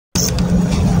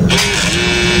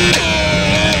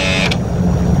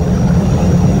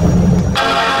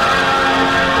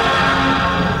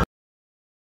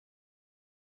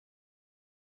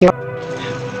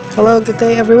Hello, good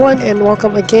day everyone, and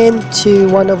welcome again to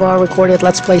one of our recorded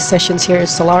Let's Play sessions here at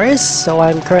Stellaris. So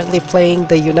I'm currently playing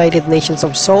the United Nations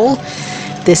of Sol.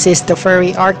 This is the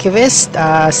Furry Archivist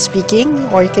speaking,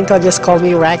 or you can just call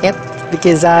me Racket,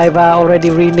 because I've already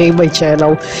renamed my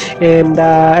channel, and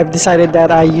I've decided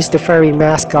that I use the furry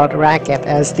mascot Racket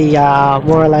as the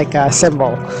more like a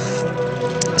symbol.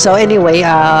 So anyway,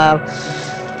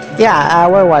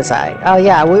 where was I?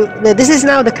 This is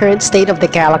now the current state of the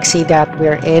galaxy that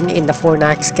we're in the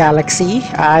Fornax galaxy.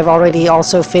 I've already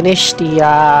also finished the,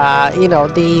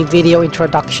 the video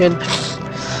introduction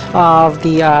of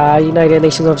the United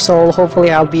Nations of Sol. Hopefully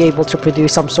I'll be able to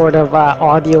produce some sort of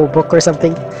audio book or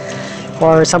something.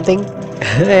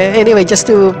 Anyway, just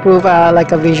to prove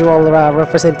like a visual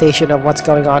representation of what's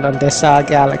going on this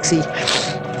galaxy.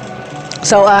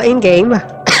 So in-game,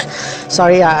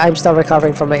 sorry, I'm still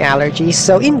recovering from my allergies.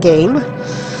 So in-game,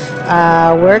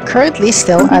 we're currently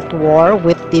still at war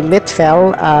with the Mitt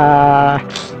Fell,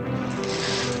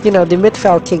 the Mitt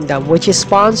Fell Kingdom, which is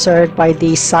sponsored by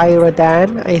the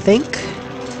Cyradan, I think.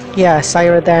 Yeah,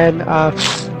 Cyradan.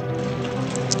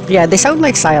 Yeah, they sound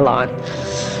like Cylon.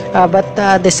 But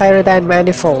the Cyradan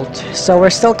Manifold. So we're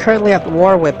still currently at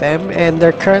war with them, and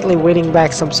they're currently winning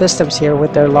back some systems here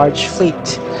with their large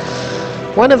fleet.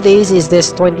 One of these is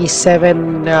this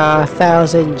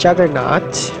 27,000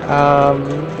 Juggernaut,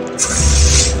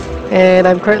 and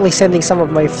I'm currently sending some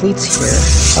of my fleets here.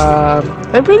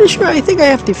 I'm pretty sure I think I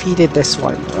have defeated this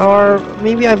one, or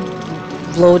maybe I've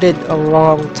loaded a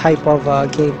wrong type of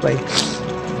gameplay.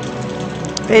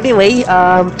 Anyway,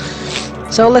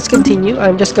 so let's continue.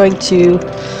 I'm just going to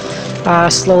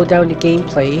slow down the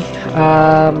gameplay.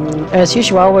 As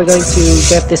usual, we're going to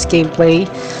get this gameplay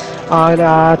on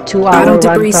 2-hour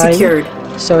runtime,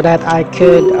 so that I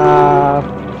could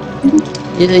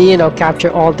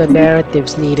capture all the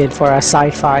narratives needed for a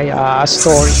sci-fi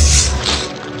story.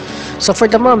 So for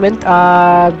the moment,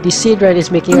 the Sea Dread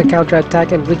is making a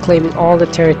counterattack and reclaiming all the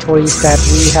territories that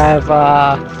we have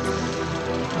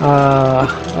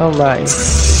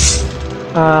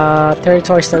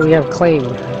territories that we have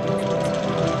claimed.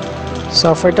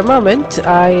 So for the moment,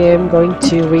 I am going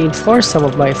to reinforce some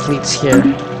of my fleets here.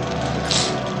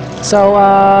 So,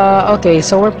 okay,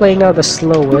 so we're playing now the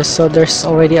slowest, so there's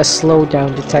already a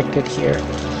slowdown detected here.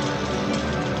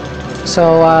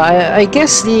 So, I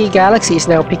guess the galaxy is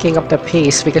now picking up the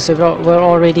pace, because we're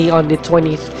already on the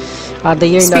the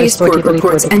year now is 2023.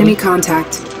 Reports enemy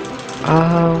contact.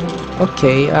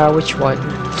 Okay, which one?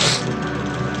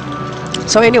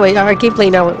 So anyway, our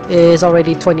gameplay now is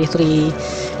already 23,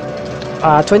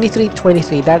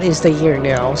 that is the year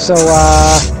now. So,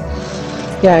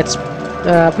 yeah, it's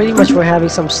pretty much we're having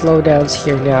some slowdowns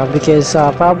here now, because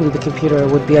probably the computer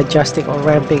would be adjusting or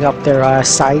ramping up their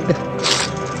side.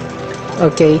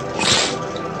 Okay.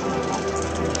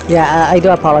 Yeah, I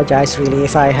do apologize really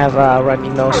if I have a runny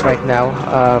nose right now.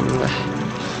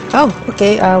 Oh,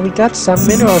 okay, we got some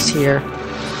minerals here,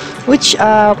 which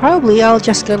probably I'll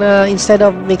just gonna, instead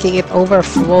of making it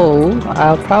overflow,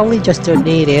 I'll probably just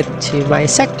donate it to my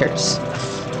sectors.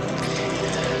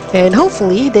 And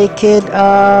hopefully they could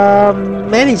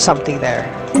manage something there.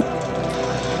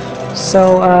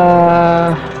 So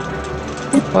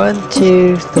 1,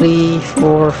 2, 3,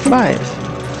 4, 5.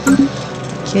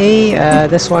 Okay,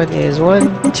 this one is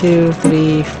 1, 2,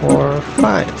 3, 4,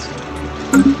 5.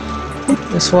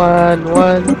 This one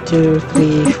 1, 2,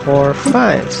 3, 4,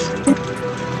 5.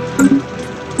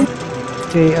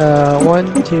 Okay,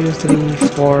 1, 2, 3,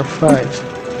 4, 5.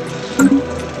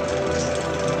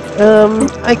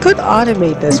 I could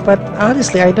automate this, but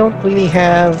honestly, I don't really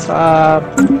have.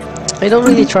 I don't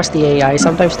really trust the AI.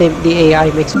 Sometimes the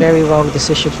AI makes very wrong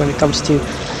decisions when it comes to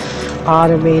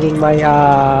automating my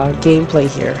gameplay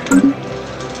here.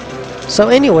 So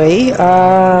anyway,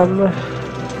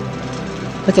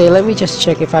 okay, let me just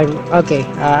check if I'm okay.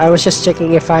 I was just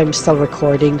checking if I'm still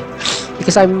recording,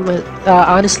 because I'm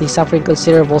honestly suffering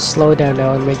considerable slowdown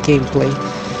now in my gameplay.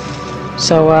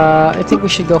 So I think we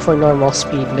should go for normal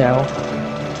speed now.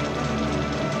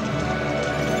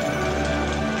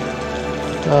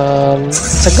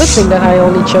 It's a good thing that I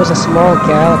only chose a small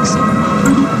galaxy,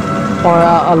 or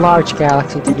a large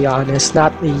galaxy, to be honest,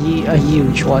 not a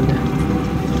huge one.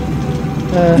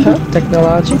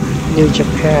 Technology, New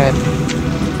Japan.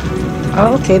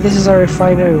 Oh, okay, this is a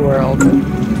refinery world.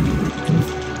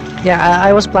 Yeah,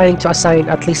 I was planning to assign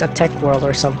at least a tech world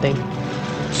or something.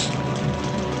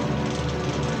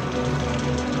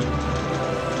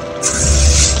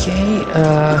 Okay,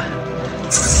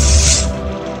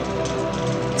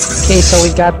 okay, so we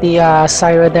got the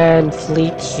Cyradan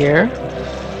fleet here,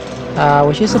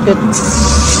 which is a bit...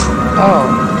 Oh,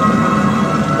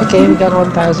 Okay, we got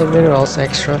 1,000 minerals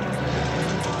extra,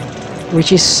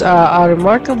 which is a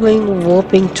remarkably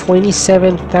whopping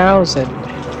 27,000.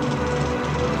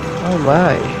 Oh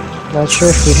my! Not sure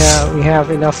if we have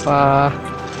enough.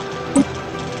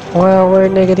 Well, we're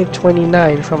negative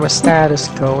 29 from a status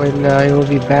quo, and it will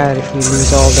be bad if we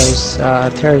lose all those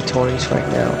territories right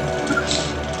now.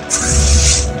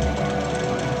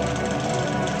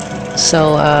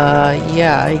 So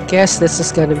yeah, I guess this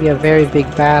is going to be a very big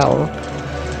battle.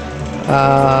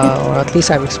 Or at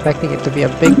least I'm expecting it to be a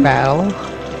big battle.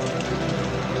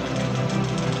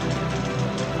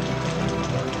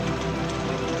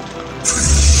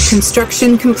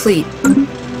 Construction complete.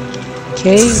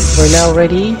 Okay, we're now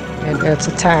ready, and let's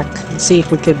attack and see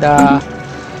if we could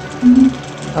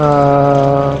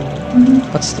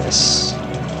what's this?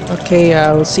 Okay,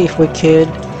 we'll see if we could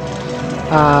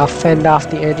fend off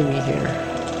the enemy here.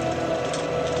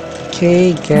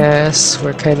 Okay, gas.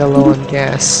 We're kind of low on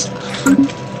gas.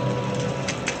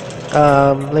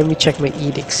 Let me check my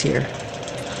edicts here.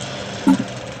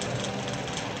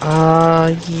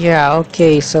 Yeah,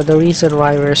 okay, so the reason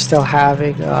why we're still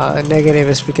having a negative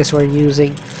is because we're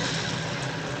using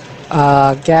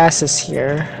gases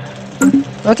here.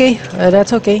 Okay,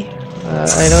 that's okay.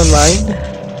 I don't mind.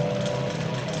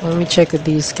 Let me check with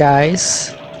these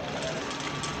guys.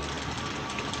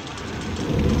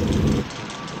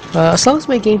 As long as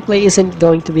my gameplay isn't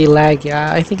going to be laggy,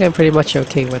 I think I'm pretty much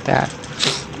okay with that.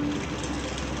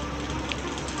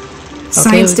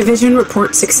 Science Division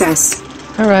report success.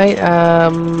 Alright,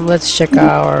 let's check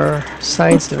our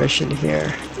Science Division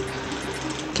here.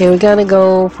 Okay, we're gonna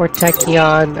go for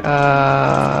tachyon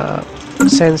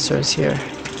sensors here.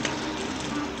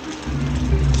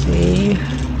 Okay,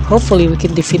 hopefully we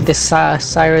can defeat the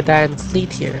Cyrodan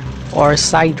fleet here, or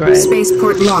Sidran.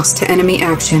 Spaceport lost to enemy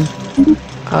action.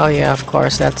 Oh yeah, of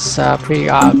course, that's pretty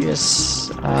obvious.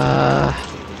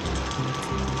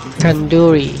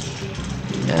 Kanduri.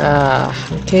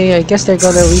 Okay, I guess they're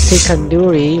gonna retake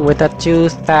Kanduri with a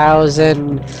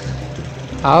 2,000...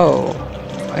 Oh,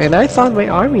 and I thought my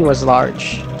army was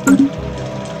large.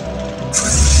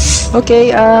 Okay,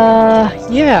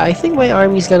 yeah, I think my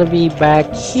army's gonna be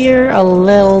back here a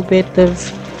little bit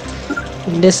of...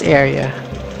 in this area.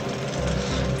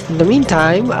 In the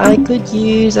meantime, I could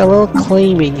use a little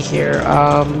claiming here,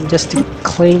 just to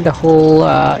claim the whole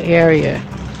area.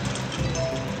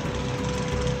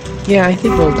 Yeah, I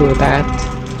think we'll do that.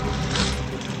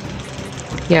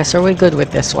 Yeah, so we're good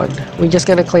with this one. We're just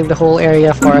gonna claim the whole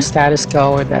area for a status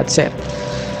quo, and that's it.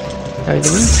 Now, in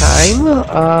the meantime,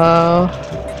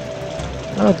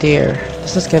 oh dear,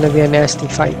 this is gonna be a nasty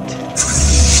fight.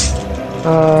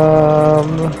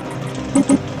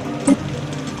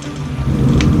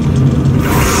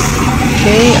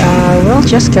 Okay, we're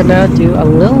just gonna do a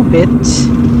little bit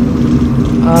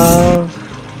of...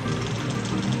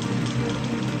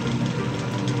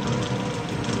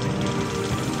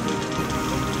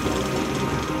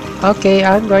 Okay,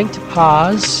 I'm going to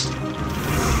pause.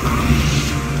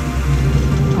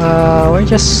 We're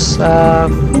just...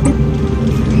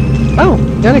 Oh,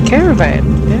 we got a caravan.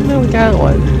 Yeah, no, we got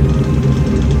one.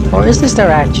 Or is this the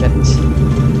ratchet?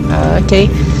 Okay.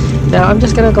 Now I'm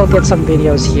just gonna go get some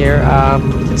videos here.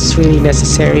 It's really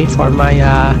necessary for my,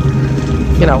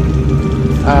 you know,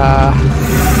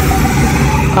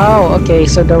 oh, okay.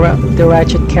 So the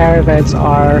ratchet caravans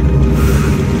are.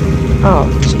 Oh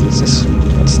Jesus,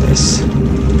 what's this?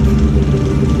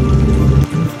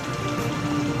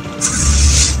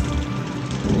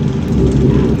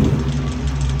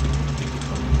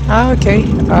 Okay.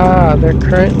 They're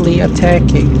currently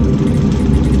attacking.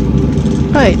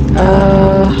 Right.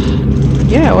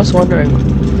 Yeah, I was wondering.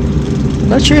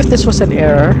 Not sure if this was an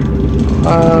error.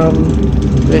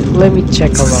 Wait, let me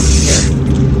check a look here.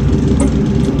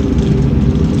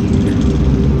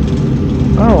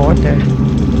 Oh, what the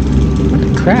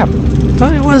crap? I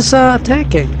thought it was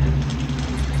attacking.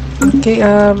 Okay,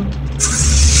 let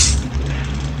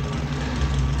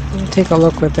me take a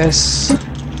look with this.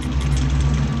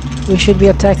 We should be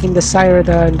attacking the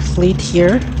Cyrodan fleet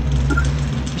here,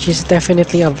 which is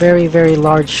definitely a very, very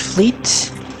large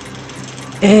fleet.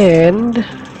 And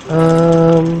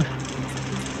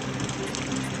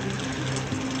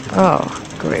oh,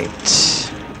 great.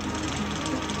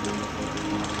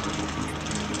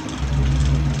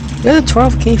 Got a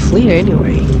 12k fleet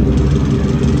anyway.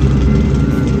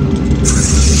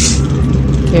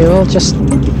 Okay, we'll just...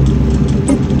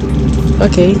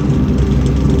 Okay.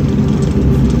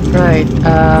 Right,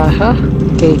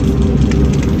 okay.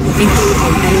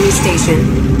 Engaging enemy station.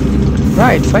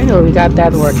 Right, finally we got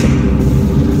that working.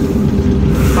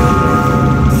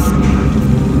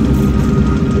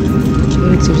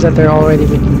 Okay, seems that they're already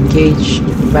engaged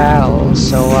in battle,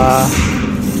 so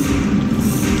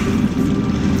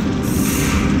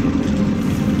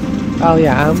oh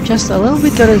yeah, I'm just a little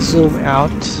bit gonna zoom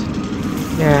out.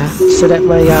 Yeah, so that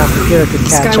my computer could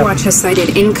catch up. Skywatch has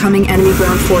sighted incoming enemy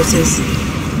ground forces.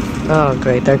 Oh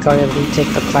great, they're going to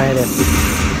retake the planet.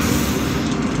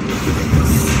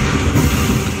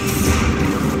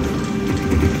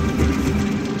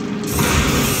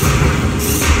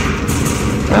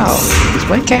 Oh, is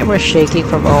my camera shaking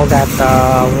from all that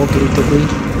wobbly debris?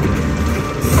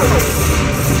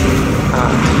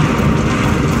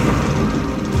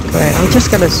 Great, I'm just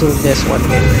gonna zoom this one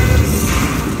in.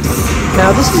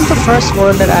 Now this is the first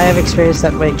one that I have experienced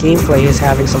that my gameplay is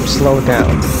having some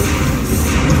slowdown.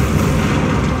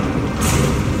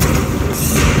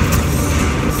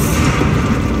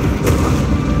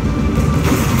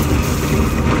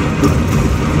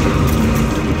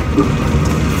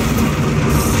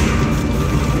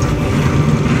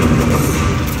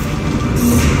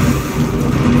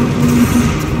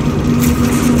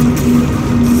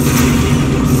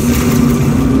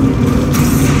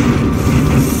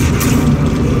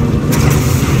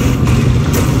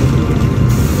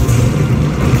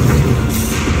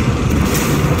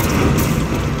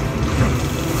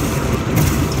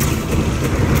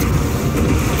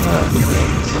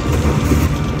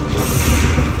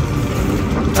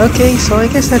 Okay, so I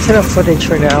guess that's enough footage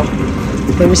for now.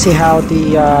 Let me see how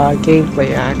the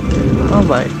gameplay act. Oh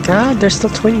my god, there's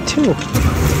still 22.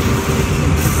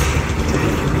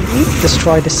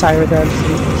 Destroy the Cyrodon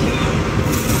fleet.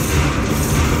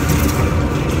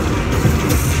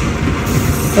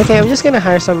 Okay, I'm just gonna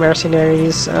hire some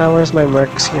mercenaries. Where's my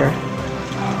mercs here?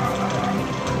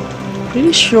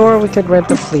 Pretty sure we could rent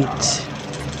the fleet.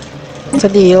 It's a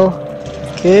deal.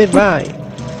 Goodbye.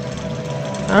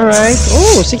 Alright.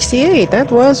 Oh, 68. That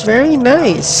was very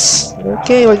nice.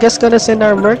 Okay, we're just gonna send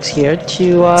our mercs here to,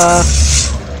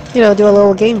 you know, do a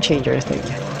little game changer thing.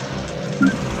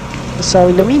 So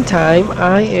in the meantime,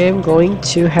 I am going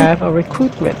to have a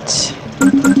recruitment.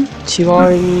 2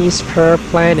 armies per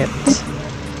planet.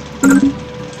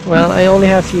 Well, I only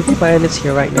have a few planets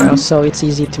here right now, so it's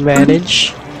easy to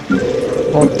manage.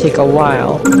 Won't take a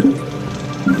while.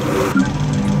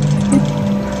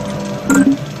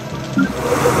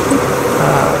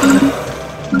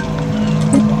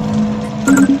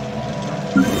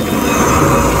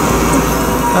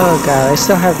 Oh god, I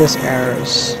still have these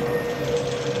arrows.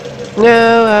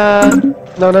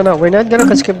 No, we're not gonna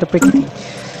conscript the Prickety.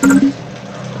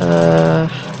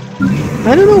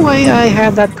 I don't know why I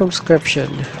have that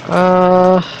conscription.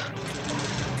 I'll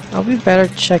be better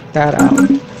check that out.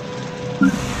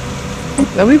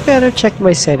 I'll be better check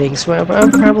my settings.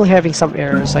 I'm probably having some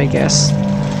errors, I guess.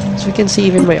 So we can see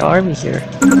even my army here.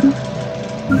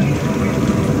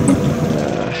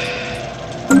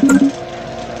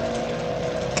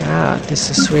 God, this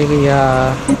is really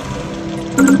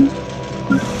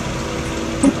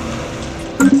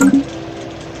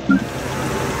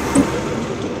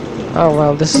oh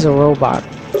well, this is a robot.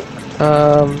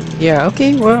 Yeah,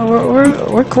 okay,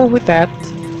 we're cool with that.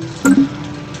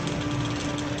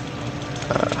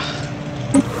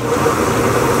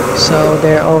 So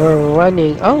they're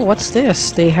overrunning. Oh, what's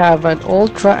this? They have an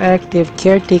ultra-active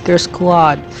caretaker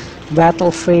squad,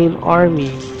 battle frame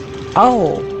army.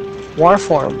 Oh, war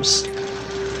forms.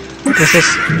 This is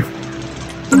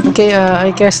okay.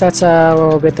 I guess that's a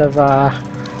little bit of a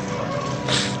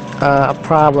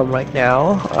problem right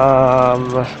now.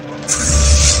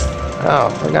 Oh,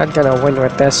 we're not gonna win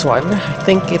with this one. I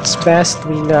think it's best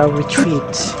we now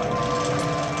retreat.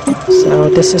 So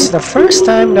this is the first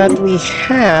time that we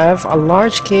have a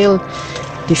large-scale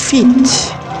defeat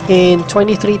in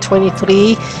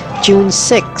 2323 June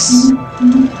 6.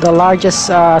 The largest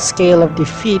scale of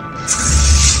defeat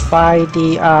by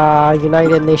the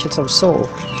United Nations of Sol.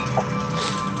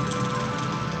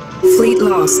 Fleet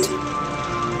lost.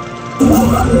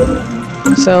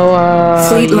 So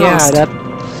Fleet lost.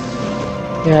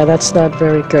 That's not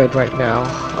very good right now.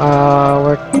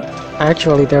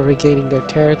 Actually, they're regaining their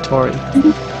territory.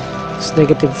 It's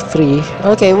 -3.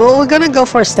 Okay, well, we're gonna go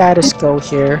for a status quo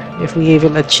here, if we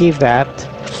even achieve that.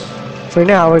 For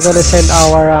now, we're gonna send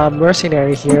our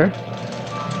mercenary here.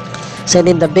 Send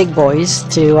in the big boys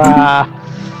to,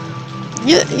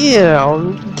 you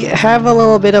know, have a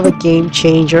little bit of a game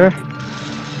changer.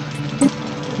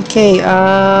 Okay,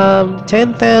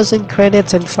 10,000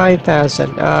 credits and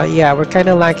 5,000. Yeah, we're kind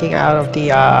of lacking out of the,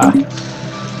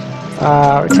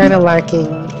 we're kind of lacking.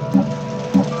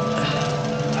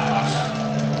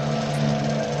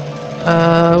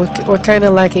 We're kind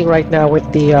of lacking right now with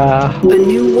the. A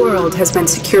new world has been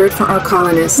secured for our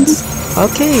colonists.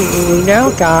 Okay, we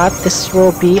now got, this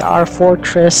will be our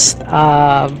fortress,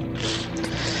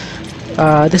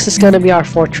 this is gonna be our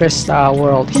fortress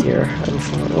world here.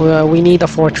 We need a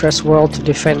fortress world to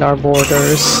defend our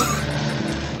borders.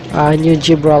 New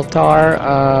Gibraltar,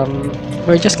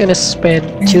 we're just gonna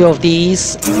spend 2 of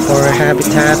these for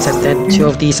habitats and then 2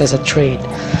 of these as a trade.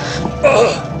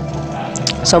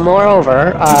 So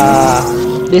moreover,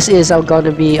 this is going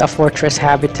to be a fortress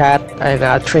habitat and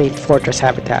a trade fortress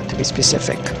habitat to be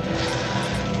specific.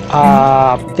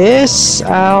 This,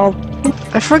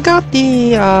 I forgot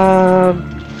the,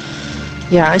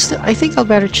 yeah, I think I'll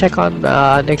better check on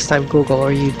next time Google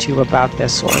or YouTube about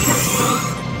this one.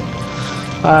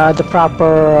 The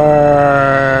proper,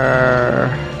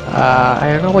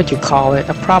 I don't know what you call it,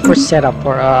 a proper setup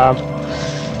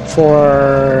for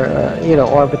you know,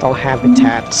 orbital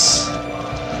habitats.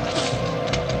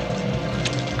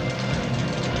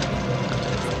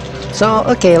 So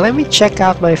okay, let me check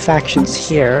out my factions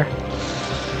here.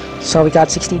 So we got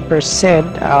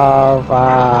 16% of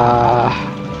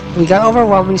we got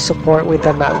overwhelming support with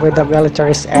the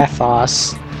militarist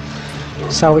ethos.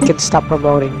 So we can stop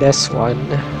promoting this one.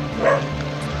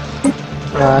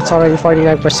 It's already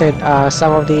 49%.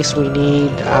 Some of these we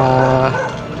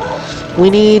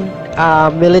need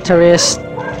militarist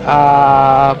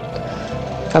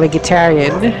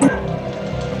Caligitarian.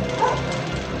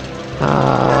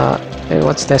 And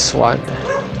what's this one?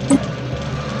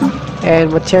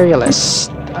 And materialist.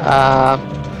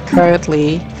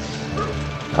 Currently,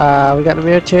 we got the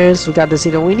militaries, we got the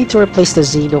xeno. We need to replace the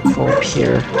xenophobe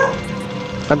here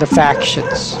on the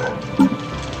factions.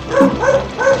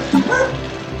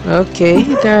 Okay,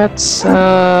 that's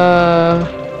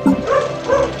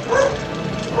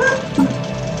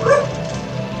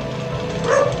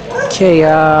okay.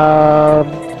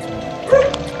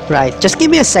 Right, just give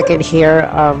me a second here.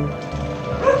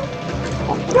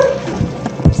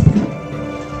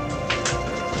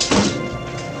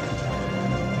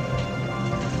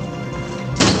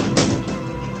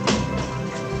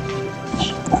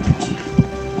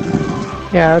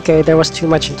 Yeah, okay, there was too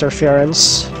much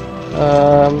interference.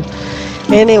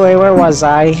 Anyway, where was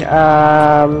I?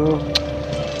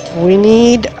 We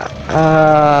need,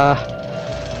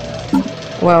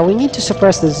 well, we need to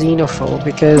suppress the xenophobe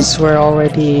because we're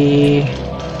already,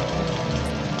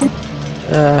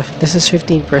 this is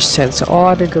 15%, so all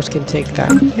other groups can take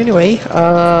that. Anyway,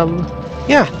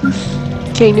 yeah.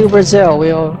 Okay, New Brazil,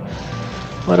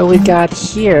 what do we got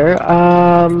here?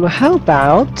 How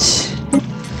about,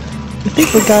 I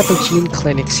think we got the gene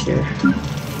clinics here.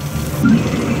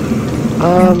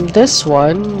 This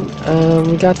one,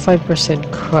 we got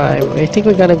 5% crime. I think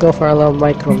we're gonna go for a little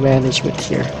micromanagement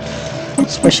here,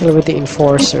 especially with the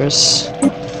enforcers.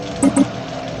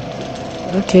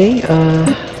 Okay,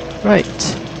 right.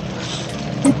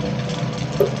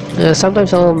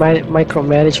 Sometimes a little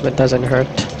micromanagement doesn't hurt.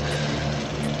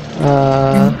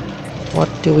 What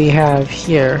do we have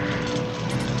here?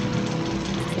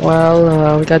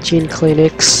 Well, we got gene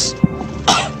clinics.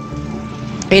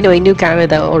 Anyway, New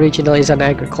Canada originally is an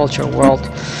agricultural world,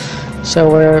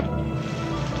 so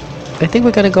I think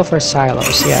we're gonna go for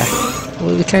silos. Yeah,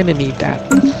 we kind of need that.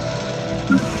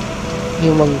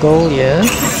 New Mongolia.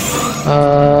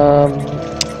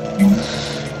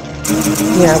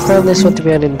 Yeah, apparently this want to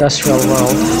be an industrial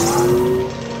world.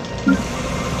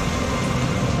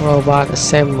 Robot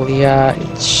assembly.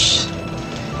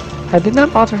 I did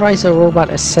not authorize a robot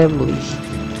assembly.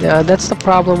 Yeah, that's the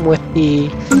problem with the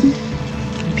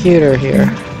computer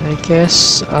here. I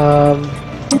guess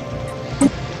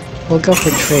we'll go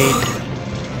for trade.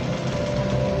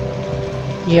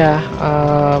 Yeah,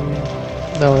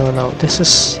 no. This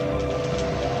is,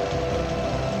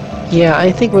 yeah, I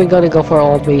think we're gonna go for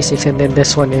all basics, and then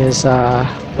this one is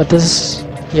but this is,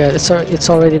 yeah, it's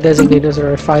already designated as a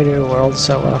refinery world,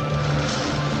 so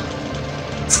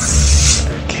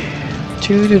okay.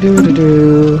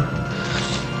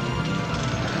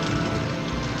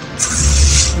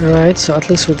 Alright, so at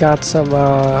least we got some,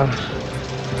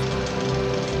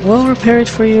 we'll repair it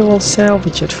for you, we'll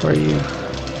salvage it for you.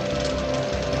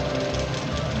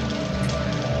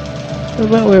 How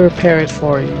about we repair it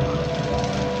for you?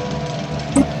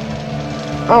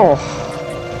 Oh!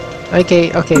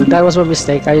 Okay, that was my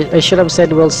mistake. I should have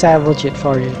said we'll salvage it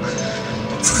for you.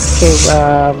 Okay,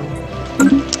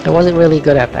 I wasn't really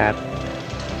good at that.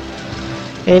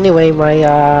 Anyway, my,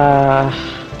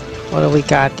 what do we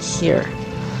got here?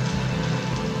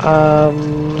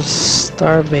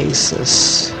 Star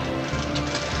bases.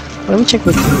 Let me check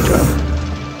with Hydra.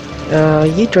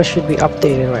 Hydra should be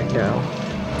updated right now.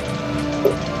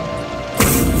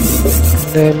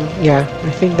 then, yeah,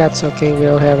 I think that's okay. We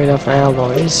don't have enough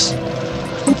alloys.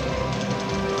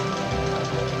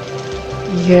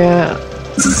 Yeah,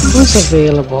 who's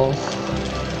available?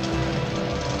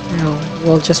 Now,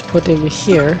 we'll just put him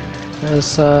here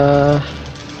as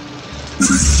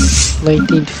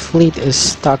 19th Fleet is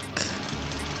stuck.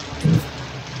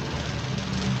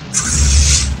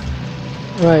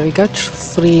 Right, we got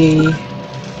 3.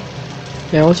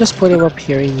 Yeah, we'll just put him up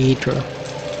here in Yidra.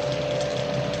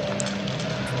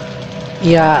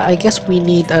 Yeah, I guess we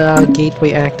need a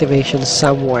gateway activation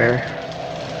somewhere.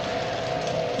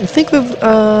 I think we've,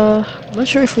 I'm not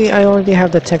sure if I already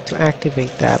have the tech to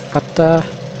activate that, but,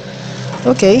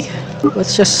 okay.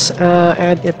 Let's just,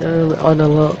 add it on a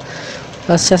little,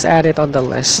 let's just add it on the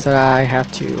list that I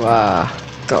have to,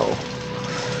 go.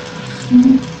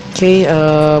 Okay,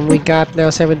 we got now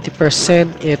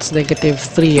 70%, it's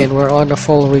 -3 and we're on a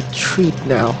full retreat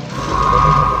now.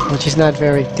 Which is not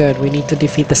very good. We need to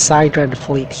defeat the Sidran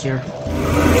fleet here.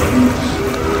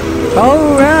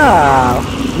 Alright!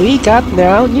 We got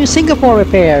now New Singapore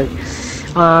repaired.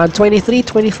 On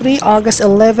 23 August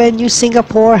 11, New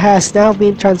Singapore has now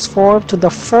been transformed to the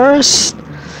first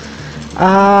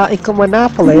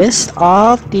ecumenopolis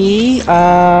of the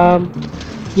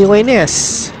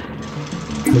UNS.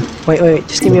 Wait,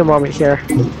 just give me a moment here.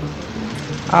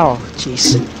 Oh,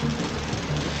 jeez.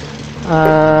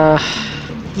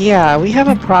 Yeah, we have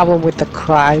a problem with the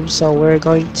crime, so we're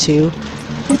going to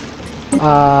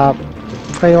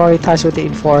prioritize with the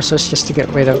enforcers just to get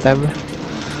rid of them.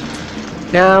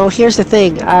 Now, here's the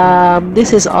thing.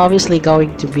 This is obviously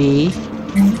going to be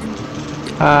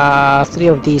 3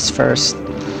 of these first.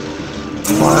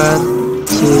 1,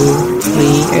 2,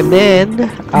 3, and then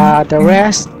the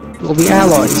rest will be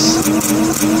alloys,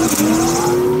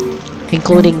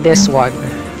 including this one.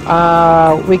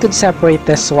 We could separate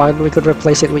this one. We could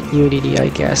replace it with Unity, I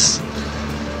guess.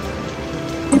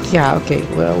 Yeah, okay.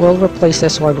 We'll replace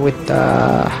this one with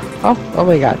oh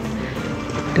my god.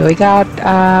 Do we got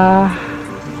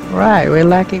right, we're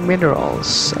lacking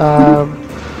minerals. I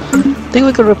think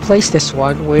we could replace this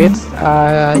one with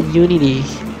Unity.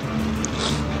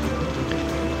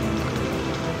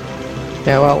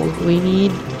 Yeah, well, we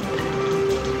need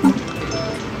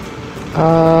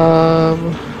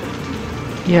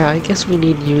yeah, I guess we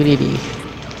need Unity.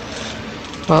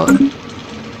 Well,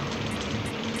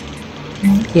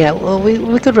 yeah, well,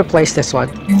 we could replace this one.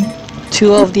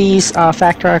 2 of these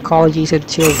factor ecologies and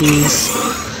 2 of these.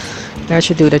 That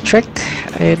should do the trick.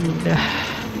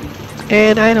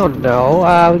 And I don't know.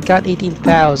 We got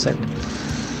 18,000.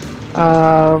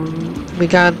 We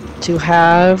got to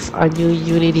have a new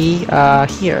Unity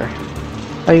here.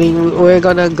 I mean, we're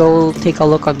gonna go take a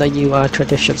look on the new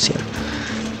traditions here.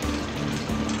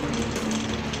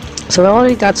 So we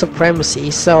already got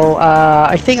supremacy, so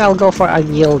I think I'll go for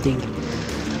unyielding.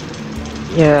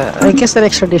 Yeah, I guess the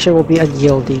next tradition will be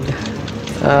unyielding.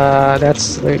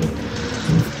 That's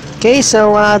okay.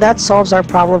 So that solves our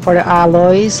problem for the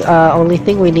alloys. Only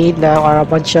thing we need now are a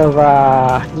bunch of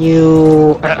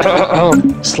new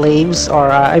slaves, or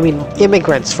I mean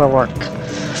immigrants for work,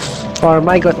 or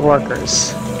migrant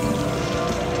workers.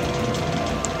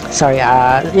 Sorry,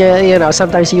 yeah, you know,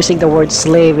 sometimes using the word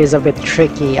slave is a bit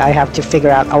tricky. I have to figure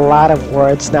out a lot of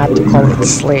words not to call it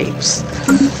slaves.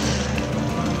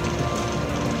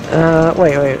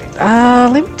 Wait.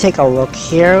 Let me take a look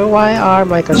here. Why are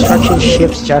my construction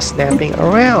ships just snapping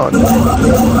around?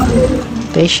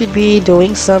 They should be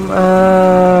doing some,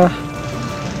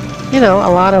 you know,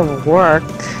 a lot of work.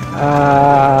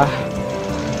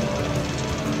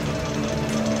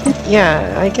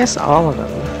 Yeah, I guess all of them.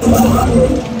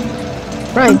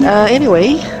 Right,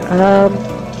 anyway,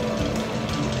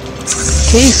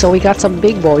 okay, so we got some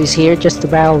big boys here just to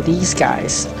battle these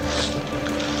guys.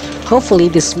 Hopefully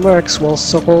this Mercs will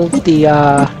solve the,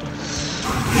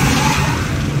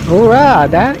 hurrah,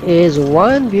 that is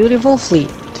one beautiful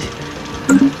fleet.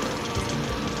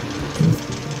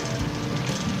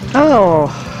 Oh,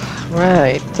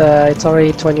 right, it's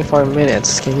already 24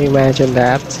 minutes, can you imagine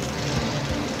that?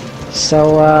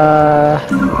 So,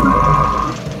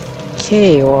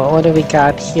 okay, well, what do we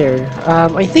got here?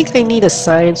 I think I need a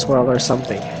science world or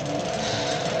something.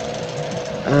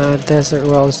 Desert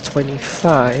world is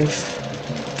 25.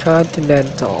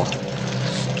 Continental.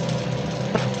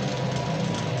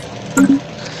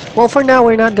 Well, for now,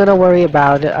 we're not gonna worry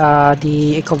about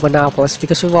the ecumenopolis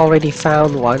because we've already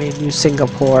found one in New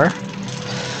Singapore.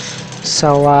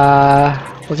 So,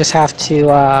 we'll just have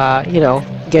to, you know,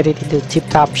 get it into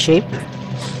tip-top shape.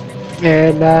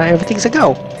 And everything's a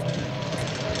go.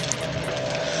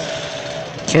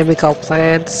 Chemical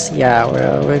plants, yeah,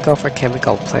 we'll go for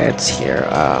chemical plants here,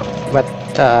 but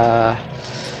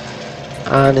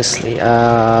honestly,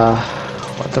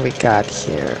 what do we got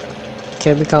here?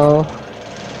 Chemical.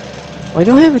 I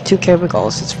don't have 2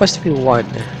 chemicals. It's supposed to be 1.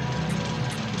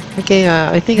 Okay,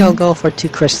 I think I'll go for 2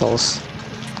 crystals.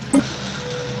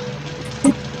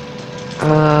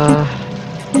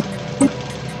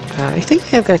 I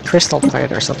think I've got a crystal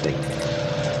plant or something.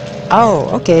 Oh,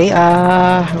 okay.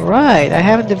 Right. I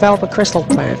haven't developed a crystal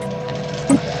plant.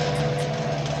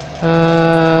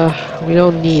 We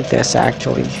don't need this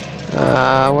actually.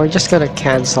 We're just gonna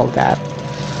cancel that.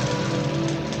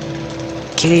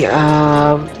 Okay.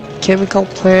 Chemical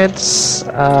plants.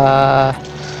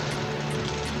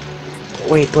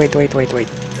 Wait.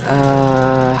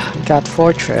 Got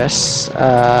fortress.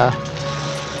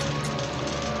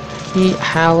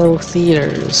 Hallow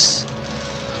theaters.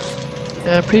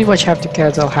 Pretty much have to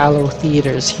cancel Hallow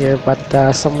theaters here, but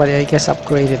somebody I guess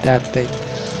upgraded that thing.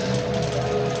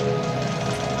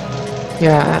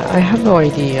 Yeah, I have no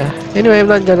idea. Anyway, I'm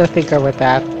not gonna tinker with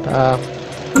that.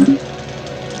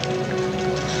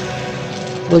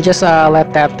 We'll just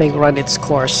let that thing run its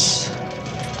course.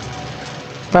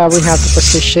 Probably have to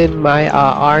position my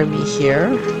army here.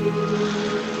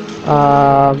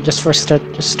 Just for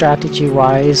strategy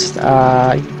wise,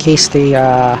 in case they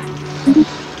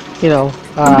you know,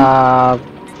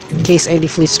 in case any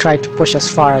fleets try to push as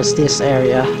far as this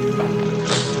area.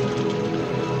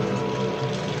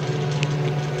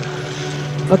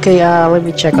 Okay, let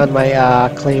me check on my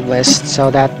claim list. So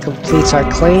that completes our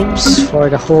claims for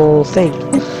the whole thing.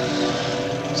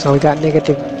 So we got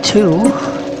 -2.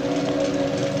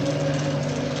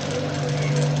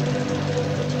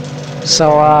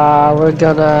 So we're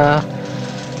kind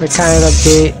of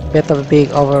bit of a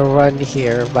big overrun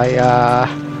here by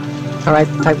alright,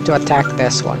 time to attack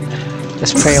this one.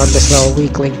 Just prey on this little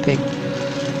weakling thing.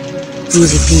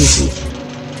 Easy peasy.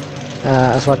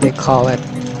 That's what they call it.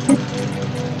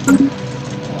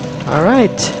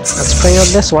 Alright, let's prey on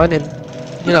this one, and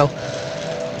you know,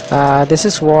 this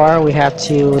is war. We have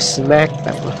to smack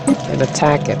them and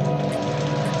attack it.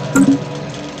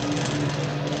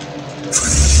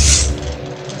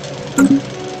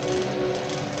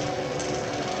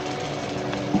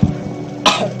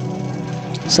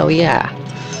 So yeah,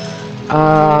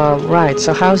 right,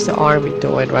 so how's the army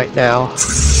doing right now?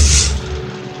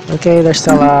 Okay, they're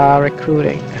still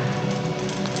recruiting.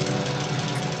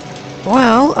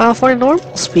 Well, for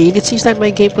normal speed, it seems like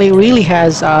my gameplay really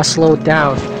has slowed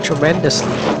down tremendously.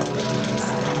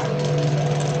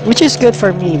 Which is good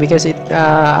for me, because it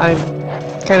I'm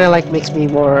kind of like makes me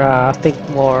more think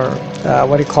more,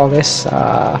 what do you call this,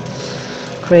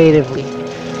 creatively.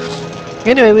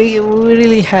 Anyway, we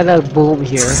really had a boom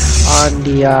here on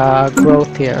the growth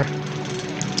here.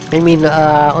 I mean,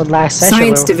 on last session.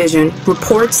 Science Division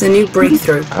reports a new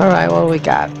breakthrough. Alright, what do we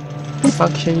got?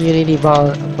 Function unity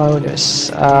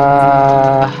bonus.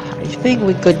 I think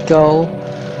we could go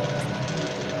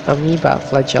amoeba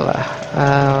flagella.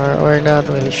 We're not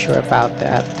really sure about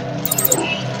that.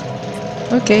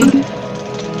 Okay.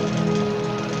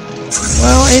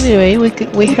 Well, anyway,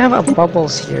 we have a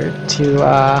bubbles here to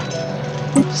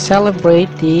celebrate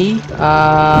the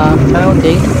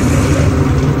founding.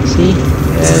 See?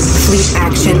 And fleet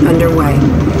action underway.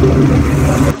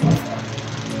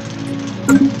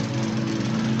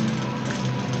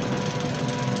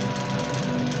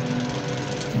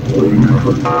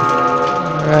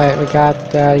 Alright, we got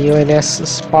UNS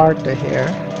Sparta here.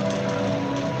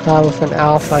 With an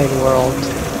Alpine world.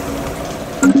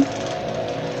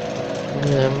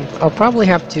 I'll probably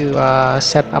have to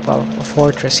set up a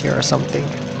fortress here or something.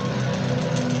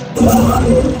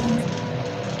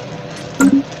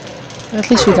 At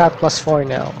least we got +4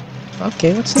 now.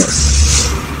 Okay, what's this?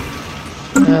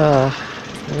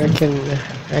 American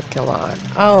Echelon.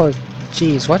 Oh,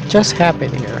 geez, what just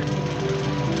happened here?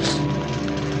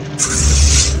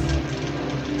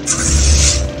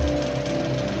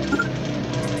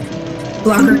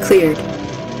 Blocker cleared.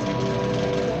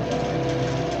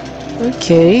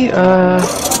 Okay,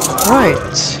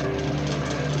 right.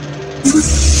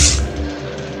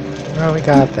 Now we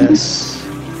got this.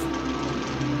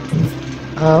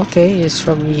 Okay, it's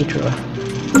from Nidra.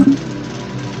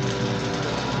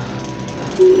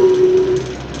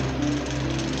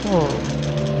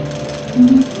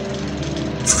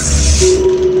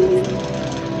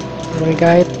 We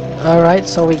got, alright,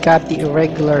 so we got the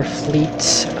irregular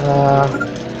fleet.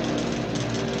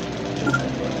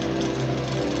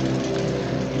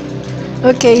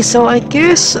 Okay, so I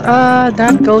guess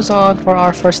that goes on for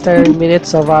our first 30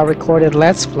 minutes of our recorded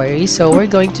Let's Play, so we're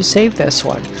going to save this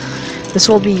one. This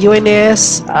will be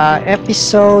UNS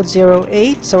episode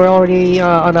 08. So we're already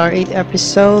on our 8th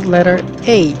episode, letter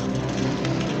A.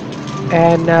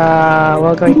 And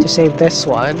we're going to save this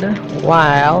one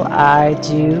while I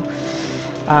do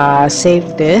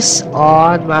save this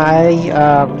on my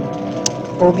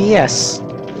OBS.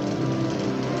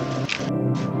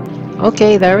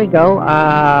 Okay, there we go.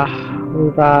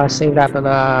 We've saved that on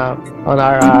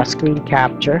our screen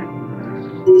capture.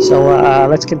 So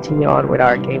let's continue on with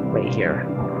our gameplay here.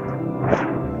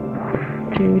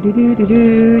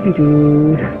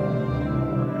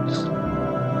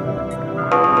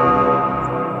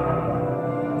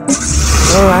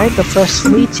 Alright, the first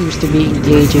fleet seems to be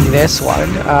engaging this one.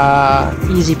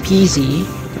 Easy peasy.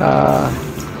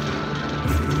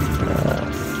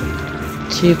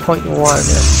 2.1.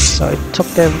 So it took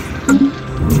them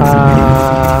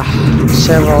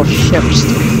several ships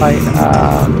to fight.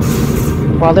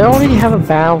 Well, they already have a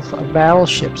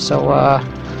battleship, so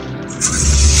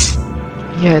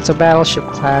yeah, it's a battleship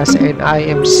class, and I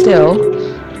am still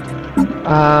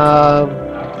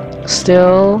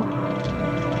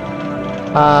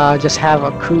just have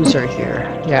a cruiser here.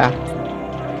 Yeah.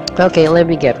 Okay, let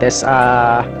me get this.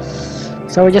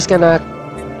 So we're just gonna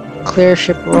clear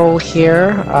ship roll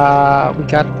here. We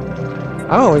got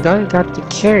the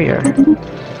carrier.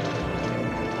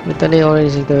 But then they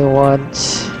already do want.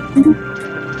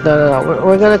 No,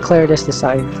 we're gonna clear this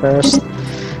design first.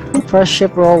 First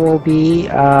ship roll will be we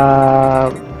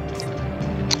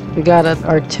got an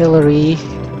artillery.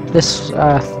 This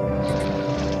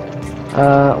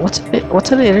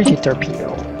what's an energy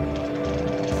torpedo?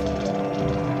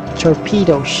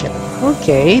 Torpedo ship.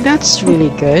 Okay, that's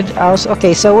really good.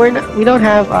 Okay, so we don't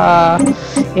have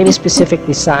any specific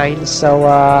design. So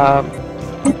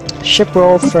ship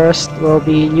roll first will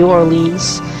be New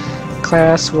Orleans.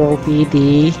 Class will be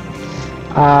the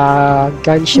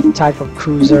gunship type of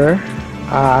cruiser.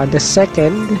 The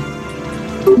second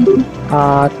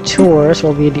tours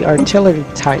will be the artillery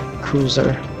type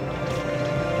cruiser.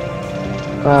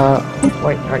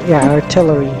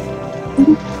 Artillery.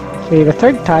 Okay, the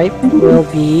third type will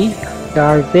be the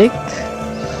Arctic.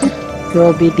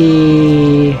 Will be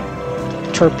the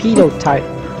torpedo type.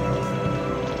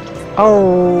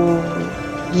 Oh,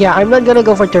 yeah, I'm not gonna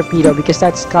go for torpedo because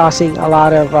that's causing a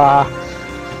lot of.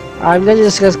 I'm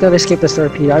just gonna skip this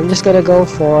torpedo. I'm just gonna go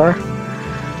for.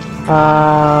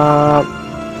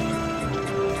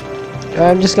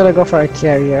 I'm just gonna go for a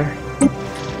carrier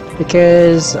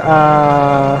because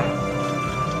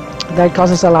that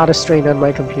causes a lot of strain on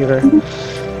my computer.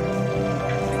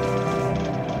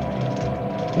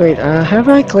 Wait, have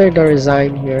I cleared the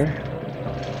resign here?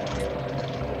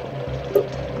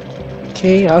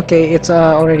 Okay, it's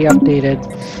already updated.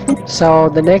 So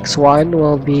the next one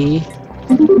will be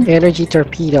energy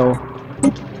torpedo.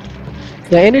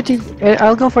 Yeah,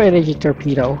 I'll go for energy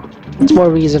torpedo. It's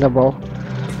more reasonable.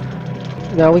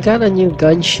 Now we got a new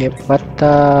gunship, but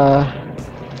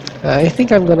I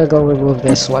think I'm gonna go remove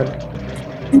this one. I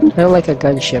don't like a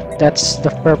gunship. That's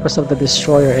the purpose of the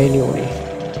destroyer anyway.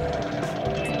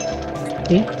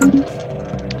 Okay.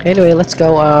 Anyway, let's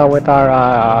go with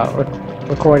our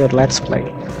recorded let's play.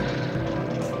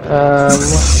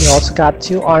 We also got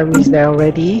 2 armies now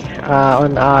ready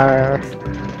on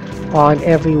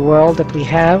every world that we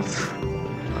have.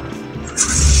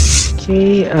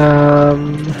 Okay.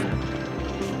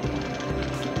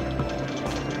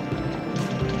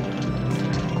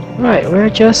 Right, we're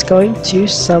just going to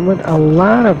summon a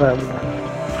lot of them.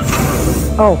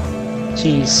 Oh,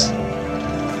 jeez.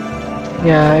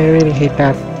 Yeah, I really hate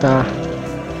that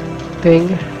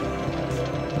thing.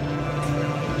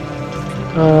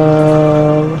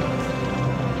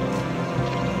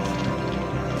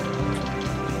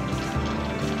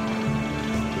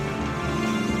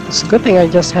 It's a good thing I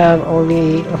just have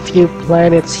only a few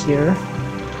planets here,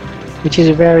 which is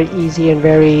very easy and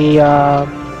very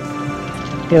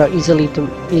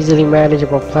easily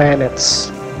manageable planets.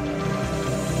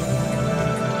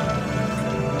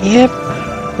 Yep,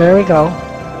 there we go.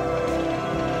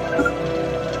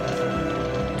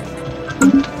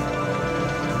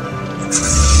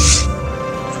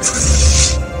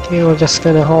 Okay, we're just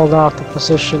gonna hold off the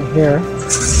position here.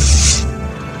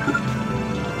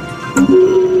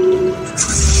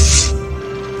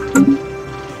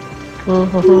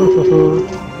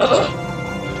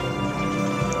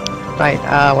 Right,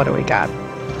 what do we got?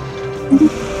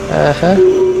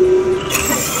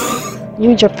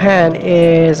 New Japan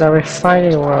is a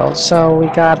refining world, so we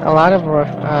got a lot of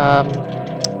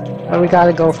we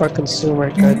gotta go for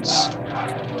consumer goods.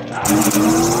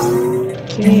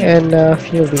 Okay, and a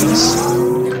few of these.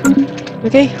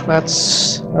 Okay,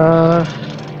 let's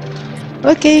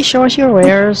Okay, show us your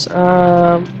wares.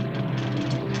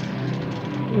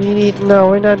 We need... No,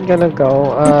 we're not gonna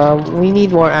go. We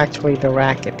need more actuator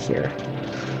racket here.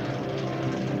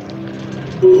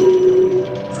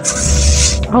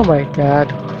 Oh my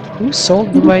god. Who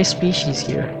sold my species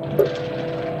here?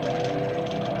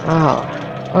 Ah.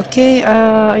 Okay,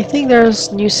 I think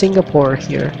there's New Singapore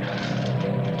here.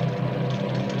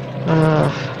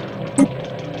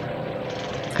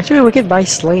 Actually, we can buy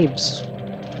slaves.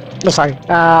 No, sorry.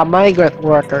 Migrant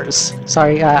workers.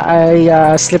 Sorry,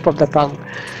 I slip of the tongue.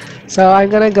 So I'm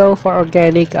gonna go for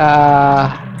organic,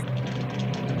 mass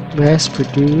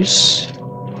produce.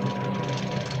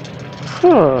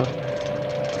 Huh.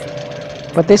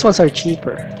 But these ones are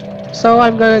cheaper. So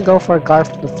I'm gonna go for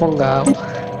Garth the Fungal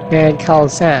and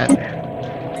Kalzan.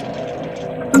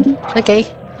 Okay.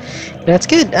 That's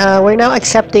good. We're now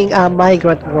accepting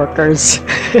migrant workers.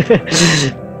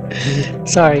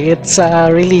 Sorry, it's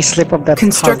really slip of the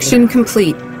Construction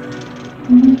complete.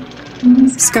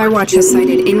 Skywatch has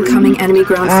sighted incoming enemy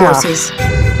ground forces.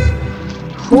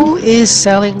 Who is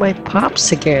selling my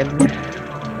pops again?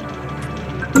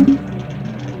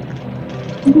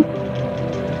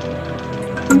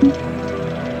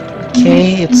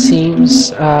 Okay, it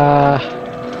seems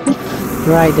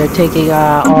right, they're taking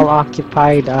all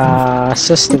occupied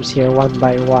systems here one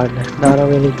by one. Not a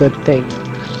really good thing.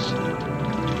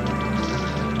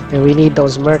 And we need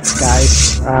those mercs,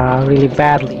 guys, really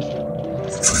badly.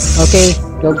 Okay,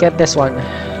 go get this one.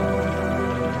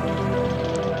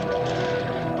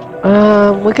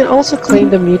 We can also claim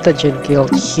the mutagen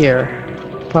guild here,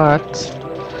 but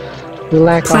we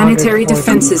lack planetary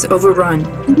defenses overrun.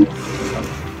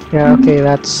 Yeah, okay,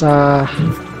 that's oh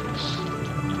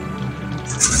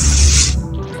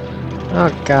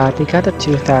god, we got a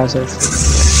 2000.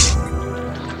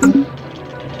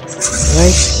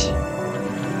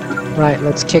 Right,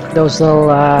 let's kick those little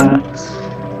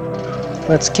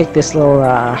let's kick this little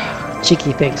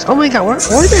cheeky things. Oh my god,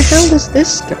 where the hell does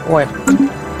this go? What?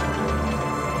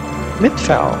 Mitt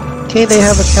Fell. Okay, they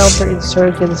have a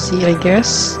counter-insurgency, I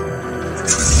guess.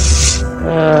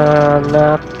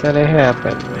 Not gonna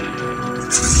happen.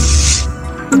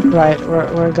 Right,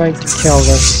 we're going to kill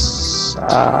this.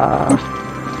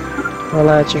 We're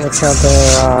launching a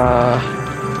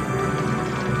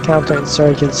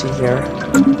counter-insurgency here.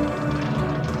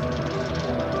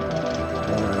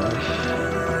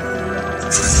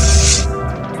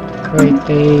 Wait,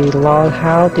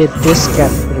 how did this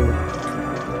get through?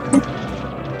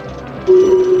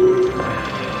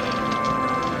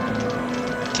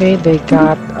 Okay, they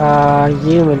got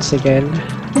humans again.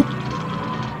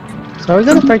 So we're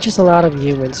gonna purchase a lot of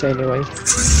humans anyway.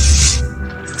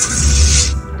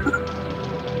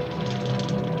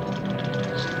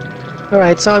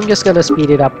 Alright, so I'm just gonna speed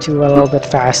it up to a little bit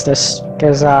fastest,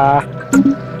 because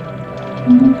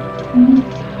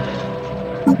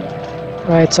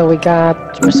right, so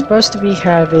we're supposed to be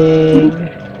having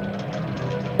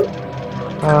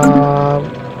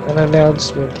an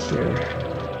announcement here.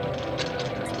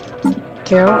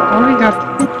 Okay, I already got...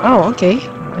 Oh, okay.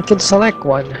 I could select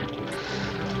one.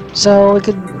 So we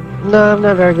could... No, I'm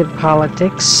not very good at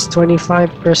politics.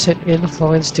 25%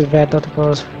 influence to veto the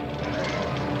proposal.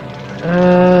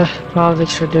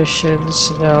 Politics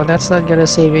traditions. No, that's not gonna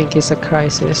save you in case of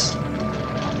crisis.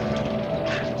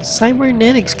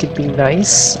 Cybernetics could be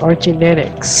nice, or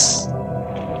genetics.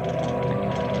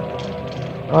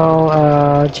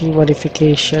 Oh, gene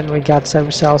modification. We got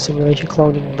some cell simulation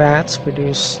cloning bats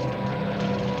produce.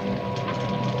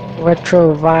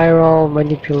 Retroviral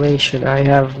manipulation. I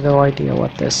have no idea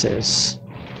what this is.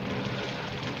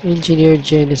 Engineered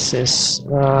genesis.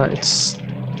 It's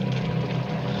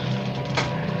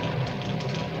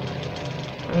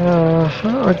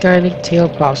organic tail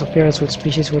props appearance with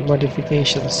species with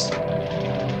modifications.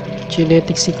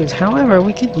 Genetic sequence. However,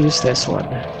 we could use this one,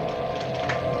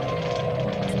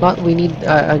 but we need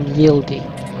unyielding.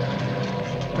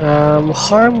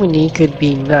 Harmony could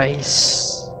be nice.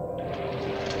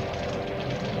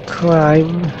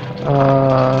 Crime.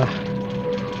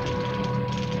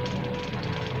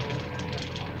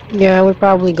 Yeah, we'll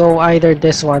probably go either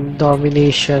this one,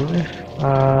 domination.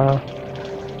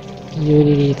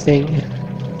 Unity thing.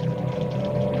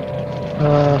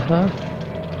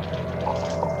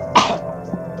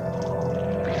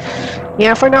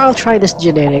 Yeah, for now I'll try this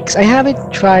genetics. I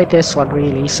haven't tried this one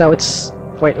really, so it's...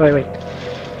 Wait.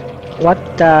 What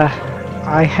the...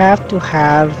 I have to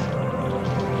have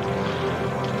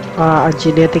a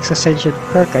genetics ascension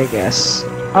perk, I guess.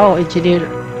 Oh,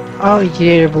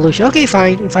 engineer evolution. Okay,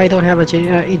 fine. If I don't have a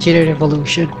engineer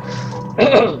evolution.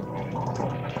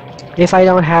 If I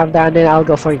don't have that, then I'll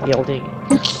go for yielding.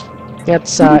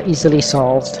 That's easily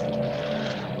solved.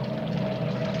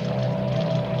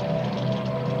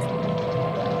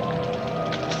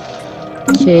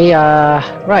 Okay,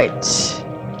 right.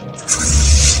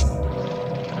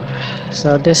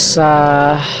 So this,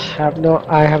 I have no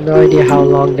idea how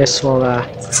long this will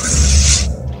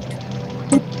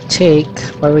take,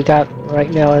 but we got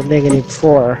right now a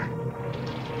 -4.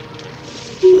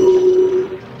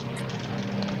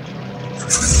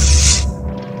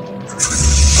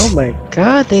 Oh my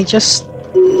god, they just...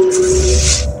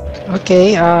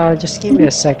 Okay, just give me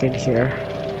a second here.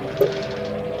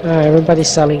 Everybody's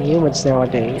selling humans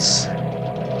nowadays.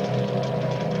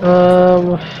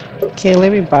 Okay,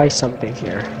 let me buy something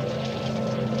here.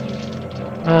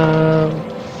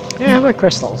 Yeah, I have my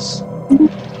crystals.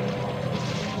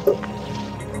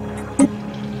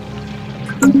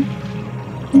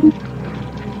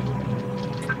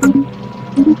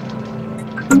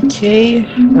 Okay,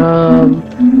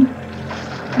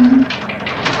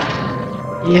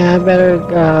 yeah, I better,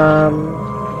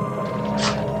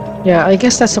 yeah, I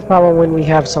guess that's the problem when we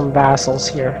have some vassals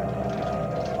here.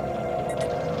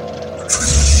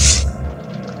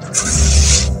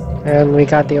 And we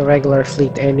got the irregular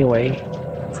fleet anyway.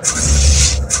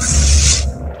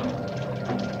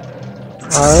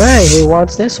 Alright, who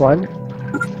wants this one?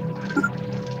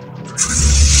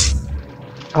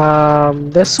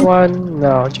 This one?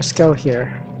 No, just go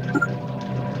here.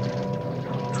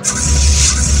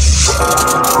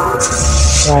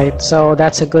 Right, so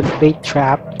that's a good bait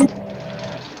trap.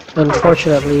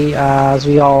 Unfortunately, as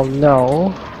we all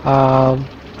know,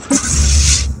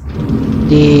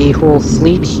 the whole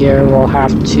fleet here will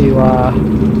have to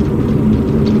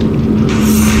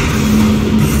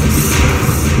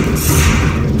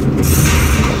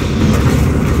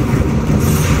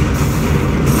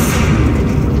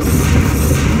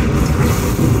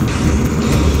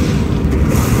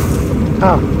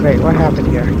oh, great, what happened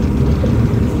here?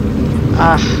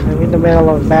 I'm in the middle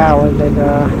of battle and then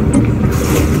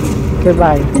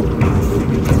goodbye.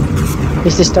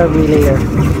 Please disturb me later.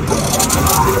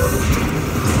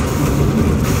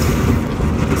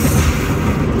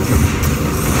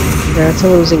 Yeah, it's a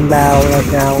losing battle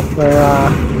right now.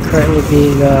 We're currently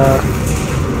being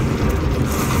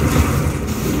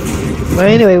but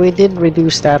anyway, we did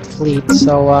reduce that fleet,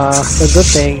 so the good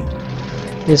thing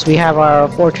is we have our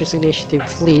Fortress Initiative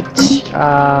fleet.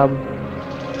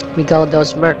 We got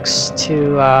those mercs to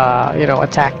you know,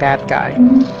 attack that guy.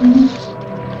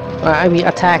 I mean,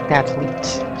 attack that fleet.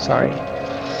 Sorry.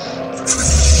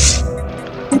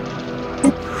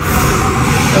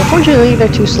 Unfortunately, they're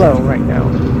too slow right now.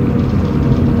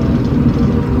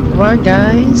 Come on,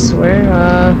 guys. We're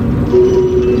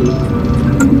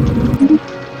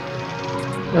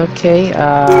okay.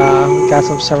 We got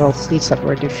several fleets that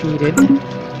were defeated.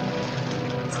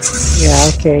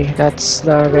 Yeah, okay, that's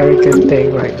not a very good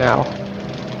thing right now.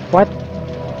 What?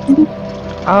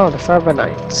 Oh, the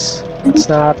Farbanites. It's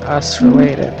not us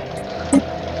related.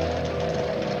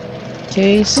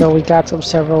 Okay, so we got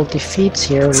several defeats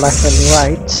here, left and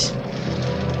right.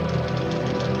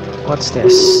 What's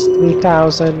this?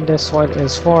 3,000, this one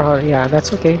is 400. Yeah,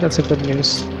 that's okay, that's a good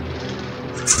news.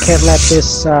 Can't let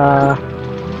this,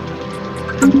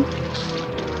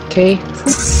 okay.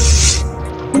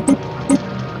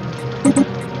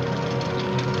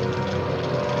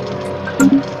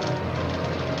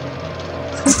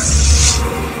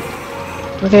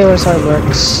 Okay, where's our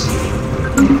mercs?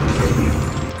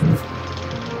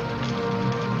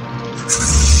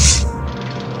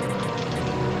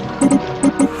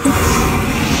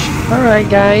 Alright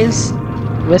guys,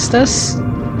 missed us?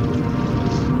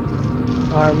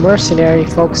 Our mercenary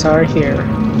folks are here.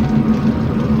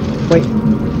 Wait.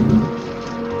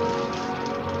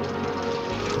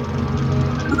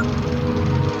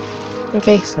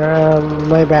 Okay, so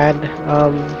my bad.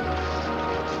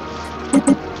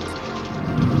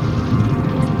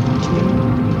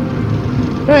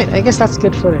 Right, I guess that's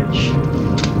good footage.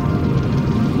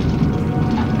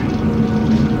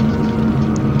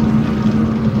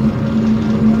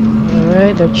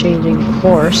 Alright, they're changing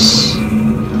course.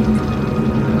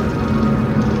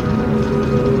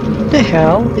 What the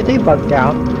hell? Did they bug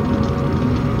out?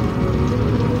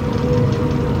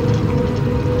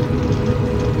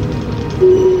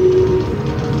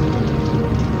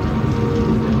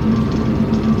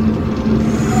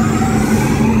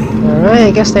 Alright,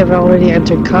 I guess they've already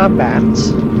entered combat.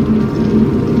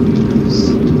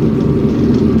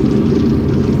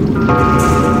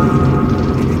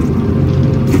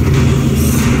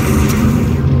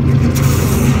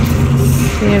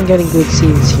 Okay, I'm getting good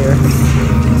scenes here.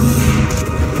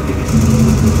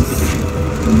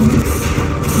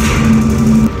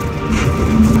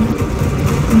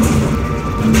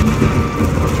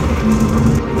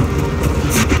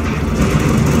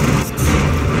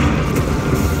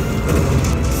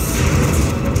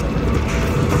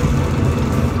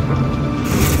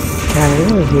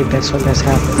 really hate this when this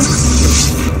happens.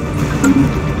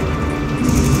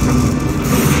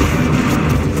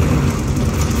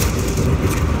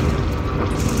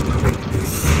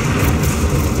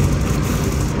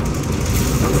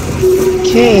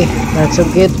 Okay, that's a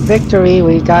good victory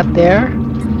we got there.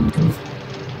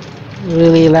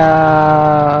 Really,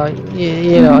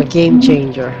 you know, a game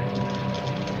changer.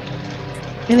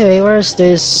 Anyway, where's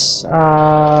this?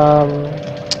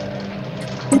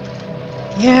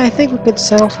 Yeah, I think we could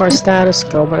sell for a status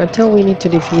quo, but until we need to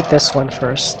defeat this one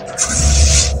first.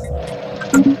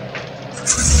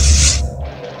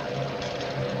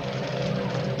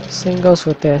 Same goes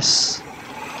with this.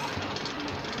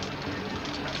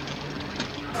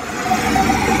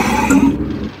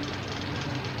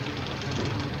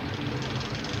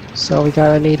 So we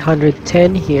got an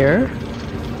 810 here.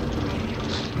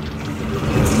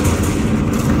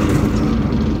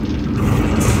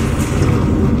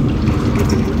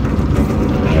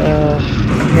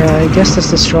 Yeah, I guess this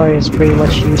destroyer is pretty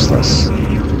much useless.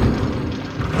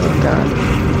 Oh god.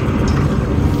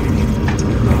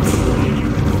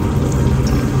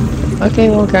 Okay,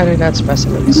 we'll gather that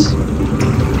specimens.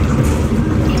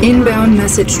 Inbound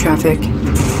message traffic.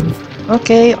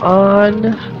 Okay,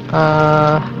 on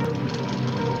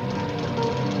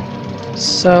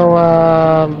so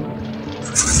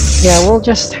yeah, we'll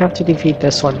just have to defeat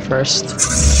this one first.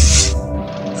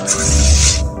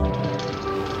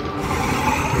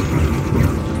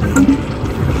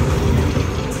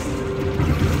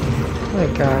 Oh my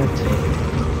god.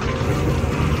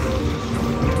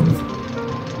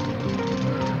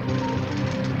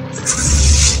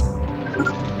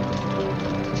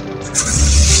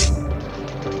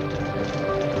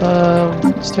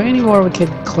 Is there any more we can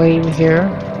claim here?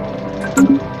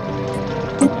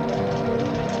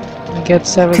 We get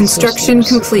 7 Construction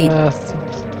systems. complete.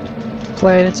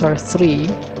 Planets are 3.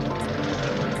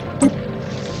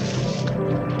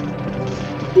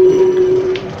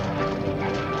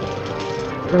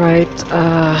 Right,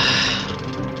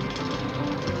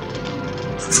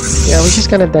 yeah, we're just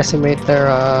gonna decimate their,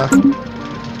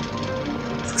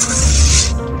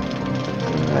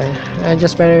 I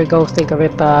just better go think of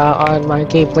it on my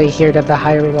gameplay here that the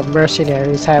hiring of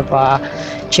mercenaries have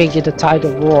changed the tide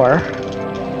of war.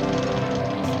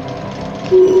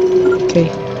 Okay,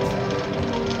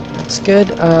 that's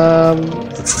good. I'm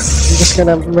just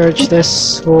gonna merge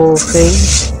this whole thing.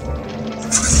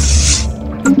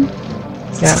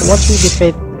 Yeah, once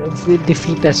we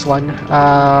defeat this one,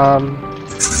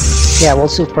 yeah, we'll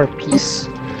sue for peace.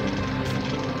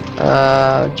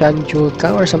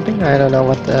 Janjulka or something? I don't know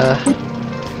what the...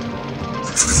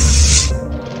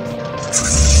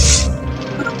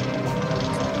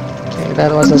 Okay,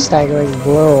 that was a staggering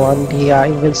blow on the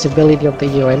invincibility of the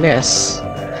UNS.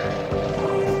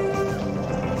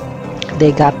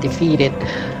 They got defeated.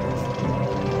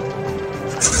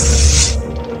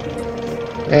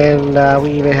 And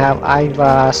we even have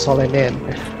Iva Solonen.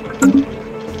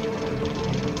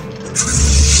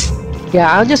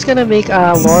 Yeah, I'm just gonna make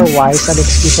lore-wise an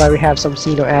excuse why we have some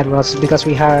senior admirals because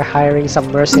we are hiring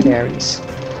some mercenaries.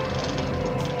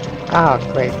 Ah,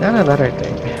 great, not another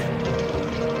thing.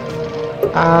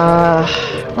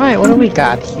 Right, what do we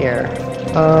got here?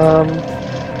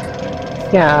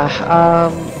 Yeah,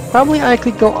 probably I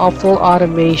could go off full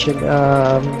automation.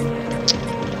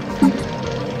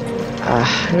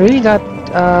 I really got,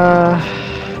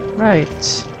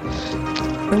 right.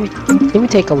 Let me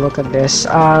take a look at this.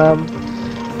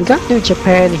 We got New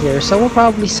Japan here, so we'll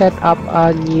probably set up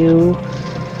a new,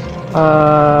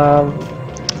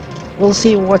 we'll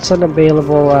see what's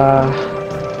unavailable.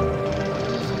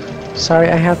 Sorry,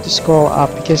 I have to scroll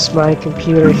up because my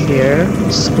computer here,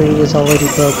 the screen is already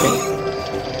broken.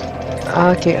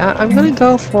 Okay, I'm gonna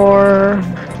go for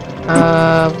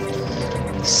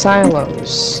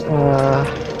silos.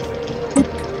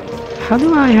 How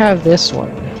do I have this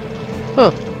one?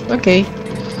 Oh, okay.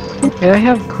 And I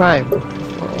have crime.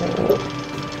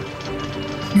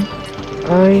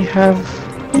 I have...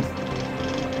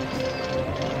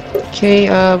 Okay,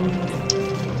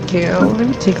 okay, let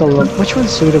me take a look. Which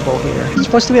one's suitable here? It's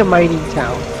supposed to be a mining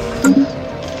town.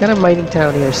 Got a mining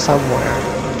town here somewhere.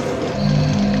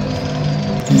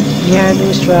 Yeah, New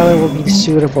Australia will be the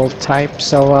suitable type,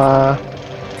 so,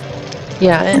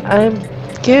 yeah, I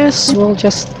guess we'll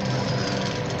just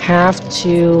have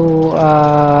to,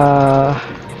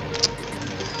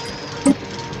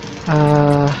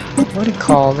 what do you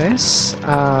call this?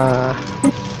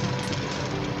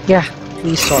 Yeah,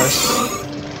 resource.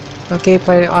 Okay,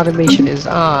 planet automation is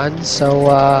on, so,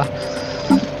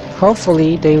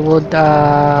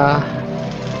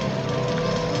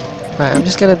 Right, I'm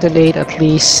just gonna donate at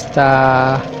least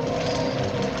yeah,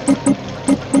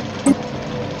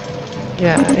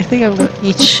 I think I'm gonna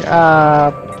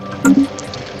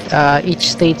each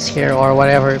states here, or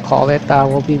whatever you call it,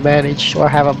 will be managed or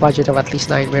have a budget of at least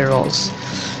 9 minerals.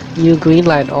 New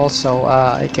Greenland also,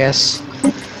 I guess.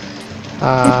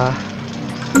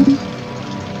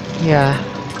 Yeah.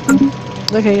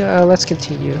 Okay, let's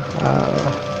continue.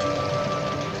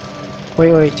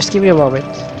 Wait, just give me a moment.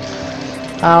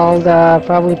 I'll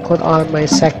probably put on my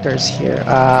sectors here.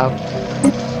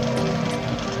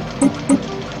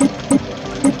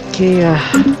 Okay,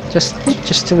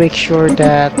 just to make sure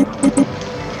that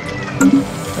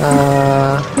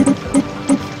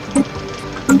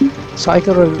so I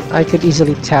could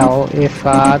easily tell if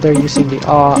they're using the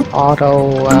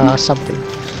auto something.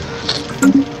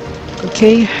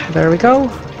 Okay, there we go.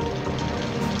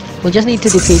 We just need to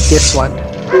defeat this one,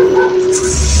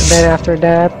 and then after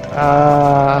that,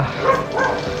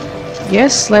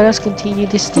 yes, let us continue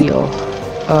this deal.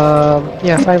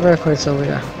 Yeah, 5 records over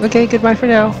there. Okay, goodbye for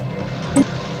now.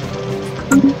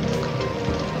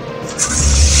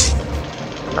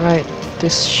 Alright,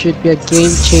 this should be a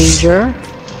game changer.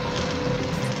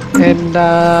 And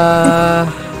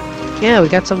yeah, we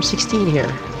got some 16 here.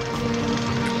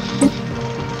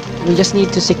 We just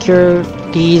need to secure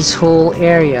this whole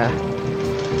area.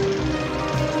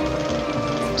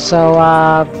 So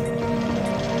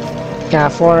yeah,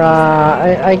 for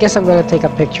I guess I'm gonna take a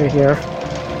picture here.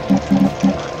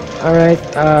 Alright,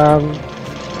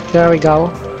 there we go.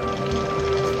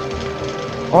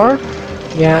 Or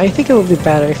yeah, I think it would be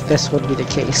better if this would be the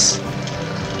case.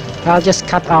 I'll just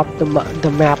cut out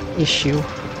the map issue.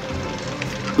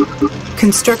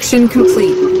 Construction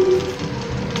complete.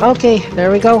 Okay,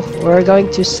 there we go. We're going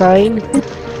to sign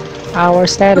our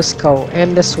status quo,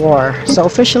 end this war. So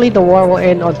officially the war will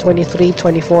end on 23,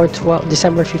 24, 12,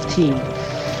 December 15,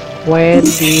 when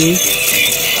the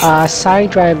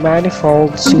Sidran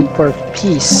manifold sued for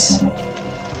peace.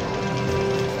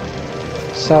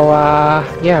 So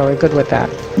yeah, we're good with that.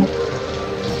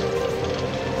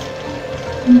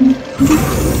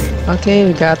 Okay,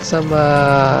 we got some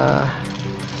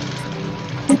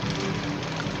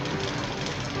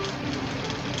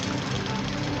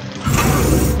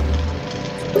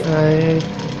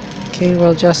okay,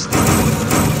 we'll just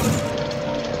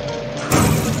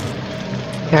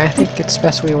yeah, I think it's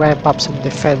best we ramp up some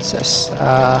defenses.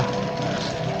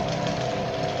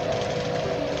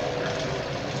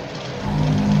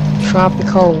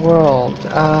 Tropical world.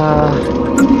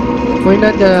 We're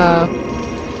not gonna.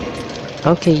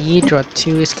 Okay, Hydra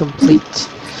 2 is complete.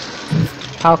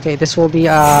 Okay, this will be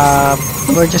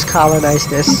we're just colonize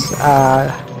this.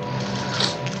 I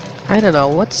don't know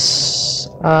what's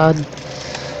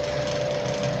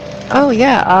oh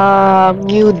yeah,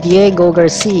 New Diego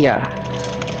Garcia.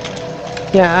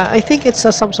 Yeah, I think it's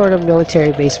some sort of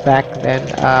military base back then,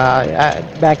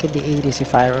 back in the 80s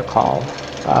if I recall.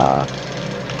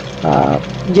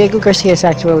 Diego Garcia is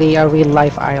actually a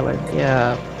real-life island.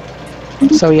 Yeah.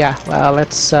 So yeah,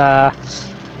 let's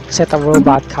set a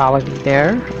robot colony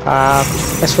there.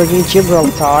 As for New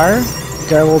Gibraltar,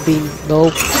 there will be no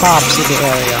crops in the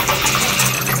area,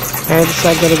 and it's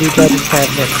not going to be dead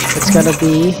independent. It's going to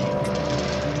be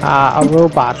a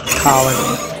robot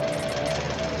colony.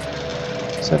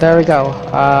 So there we go.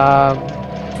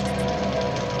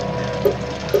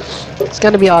 It's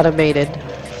going to be automated.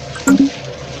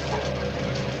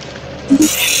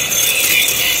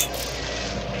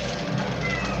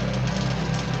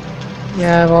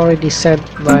 Yeah, I've already sent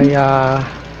my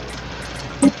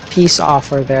peace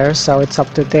offer there, so it's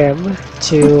up to them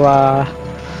to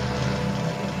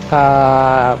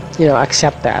you know,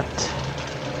 accept that.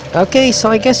 Okay, so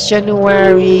I guess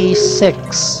January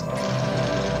 6th.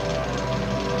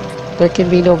 There can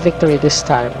be no victory this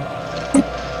time.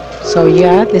 So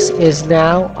yeah, this is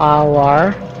now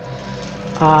our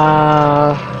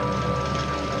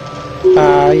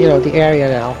you know, the area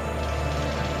now.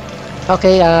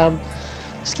 Okay,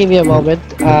 just give me a moment.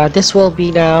 This will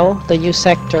be now the new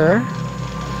sector.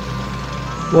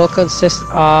 Will consist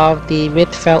of the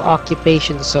Mitt Fell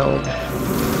occupation zone.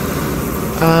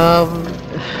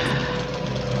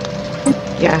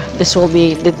 Yeah, this will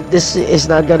be. This is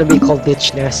not gonna be called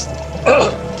Ditch Nest.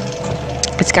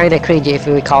 It's kind of cringy if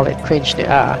we call it cringe.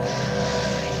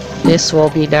 This will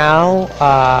be now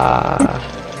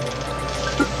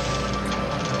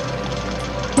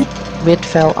Mitt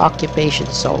Fell occupation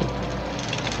zone.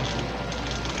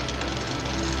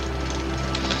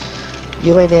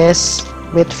 UNS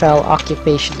Mitt Fell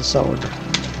occupation zone.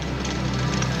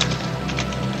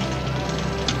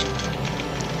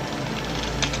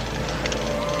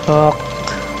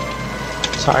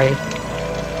 sorry.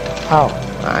 Oh,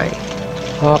 my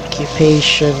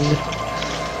occupation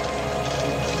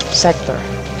sector.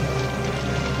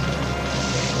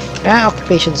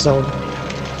 Occupation zone.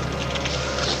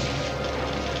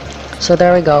 So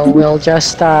there we go. We'll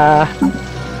just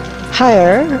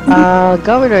hire a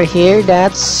governor here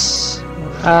that's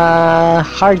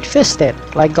hard-fisted,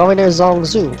 like Governor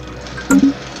Zhongzhu.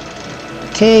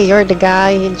 Okay, you're the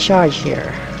guy in charge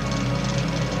here.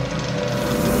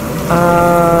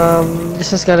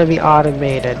 This is gonna be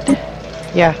automated.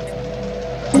 Yeah.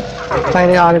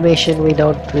 Planet automation, we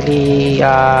don't really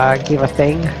give a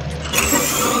thing.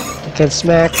 You can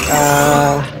smack.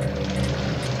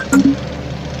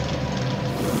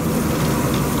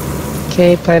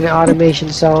 Okay, planet automation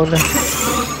zone.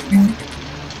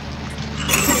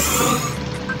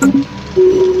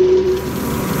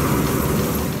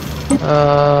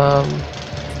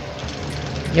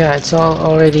 Yeah, it's all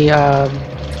already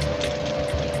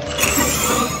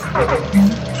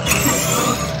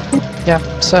yeah,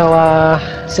 so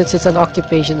since it's an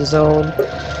occupation zone,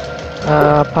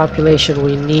 population,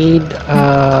 we need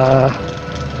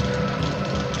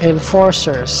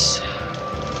enforcers.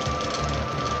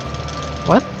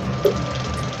 What?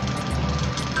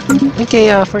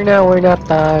 Okay, for now we're not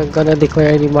gonna declare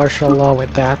any martial law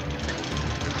with that.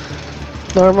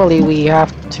 Normally we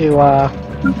have to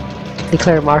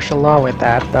declare martial law with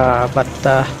that, but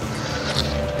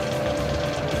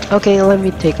okay, let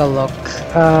me take a look.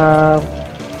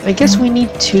 I guess we need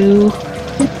 2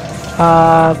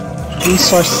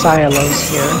 resource silos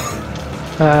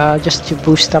here, just to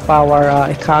boost up our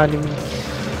economy.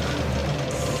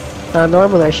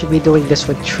 Normally I should be doing this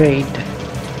with trade.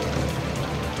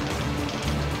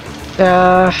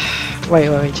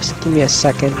 Wait, just give me a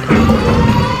second.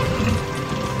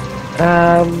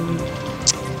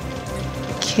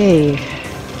 Okay,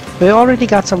 we already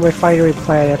got some refinery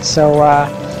planets, so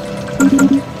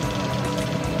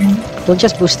we'll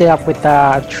just boost it up with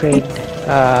trade,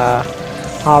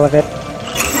 all of it.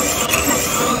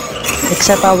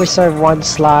 Except I'll reserve 1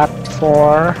 slot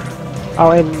for,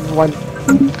 and 1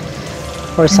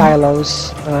 for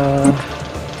silos.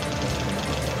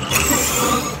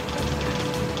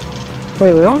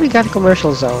 Wait, we already got a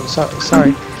commercial zone, so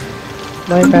sorry.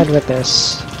 My bad with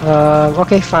this.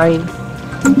 Okay, fine.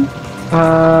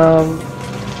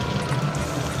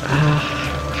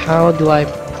 How do I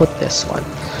put this one?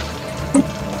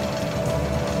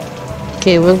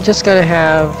 Okay, we're just gonna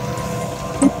have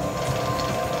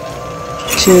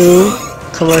 2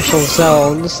 commercial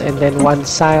zones and then 1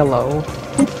 silo.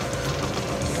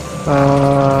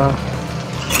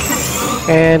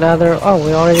 And other. Oh,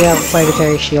 we already have a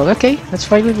planetary shield. Okay, that's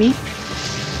fine with me.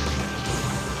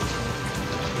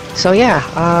 So yeah,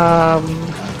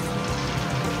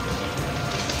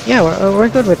 yeah, we're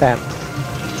good with that.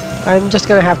 I'm just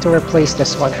gonna have to replace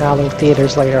this one, Halloween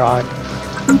Theaters, later on.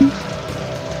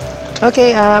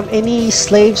 Okay, any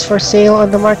slaves for sale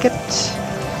on the market?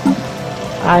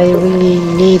 I really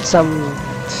need some.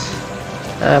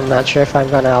 I'm not sure if I'm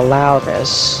gonna allow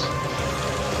this.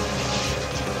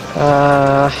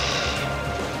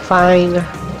 Fine.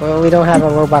 Well, we don't have a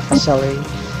robot facility.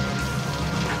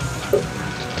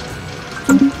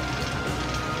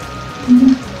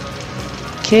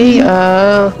 Okay,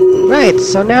 right,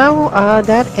 so now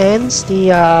that ends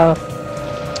the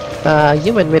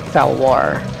human Mitt Fell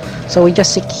war. So we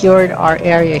just secured our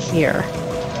area here.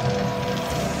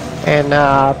 And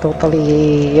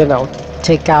totally, you know,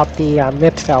 take out the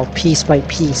Mitt Fell piece by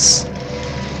piece.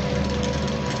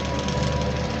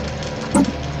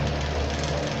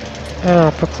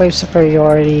 Proclaim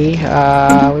superiority,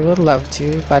 we would love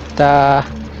to, but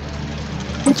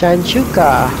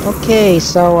Janchuka. Okay,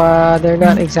 so they're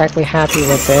not exactly happy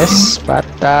with this, but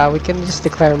we can just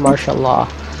declare martial law.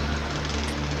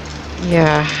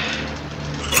 Yeah.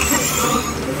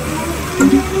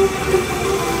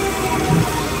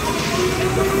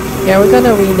 Yeah, we're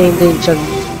gonna rename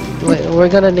we're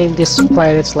gonna name these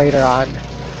planets later on.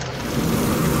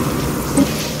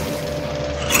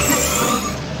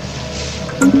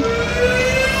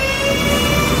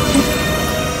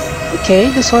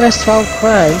 Okay, this one has 12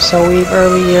 crimes, so we've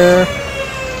earlier...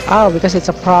 Oh, because it's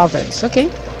a province. Okay,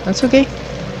 that's okay.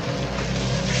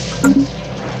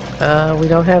 We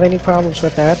don't have any problems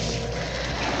with that.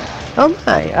 Oh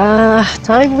my,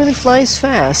 time really flies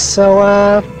fast, so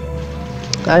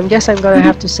I guess I'm gonna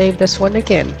have to save this one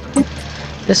again.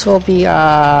 This will be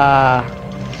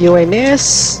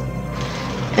UNS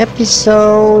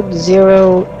episode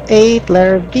 08,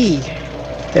 letter B.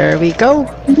 There we go.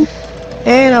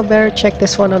 And I'll better check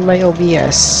this one on my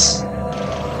OBS.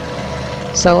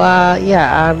 So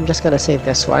yeah, I'm just gonna save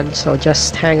this one. So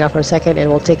just hang out for a second and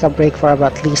we'll take a break for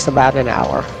about at least about an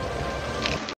hour.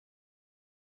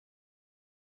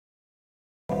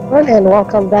 And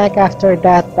welcome back after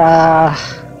that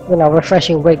you know,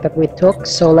 refreshing break that we took.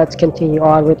 So let's continue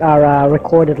on with our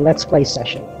recorded Let's Play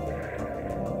session.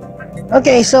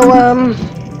 Okay, so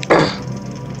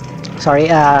sorry,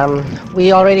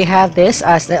 we already have this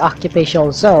as the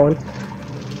occupational zone.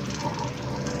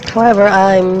 However,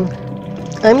 I'm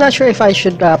not sure if I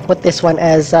should put this one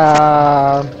as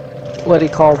what do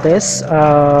you call this?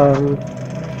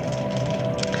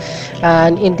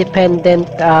 An independent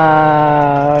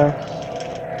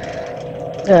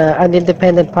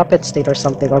puppet state or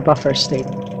something, or buffer state.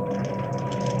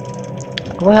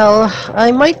 Well,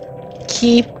 I might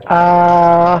keep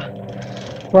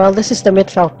well, this is the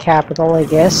Mitt Fell capital, I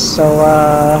guess, so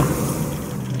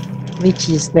which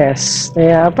is this?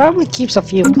 Yeah, probably keeps a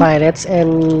few planets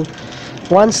and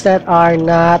ones that are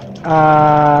not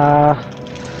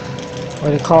what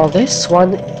do you call this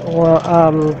one? Well,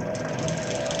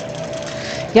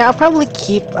 yeah, I'll probably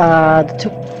keep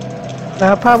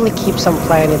I'll probably keep some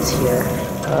planets here.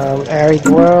 Arid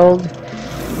world.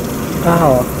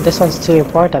 Oh, this one's too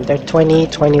important. They're 20,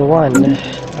 21.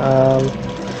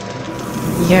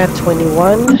 Yeah,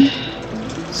 21,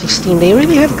 16. They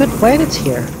really have good planets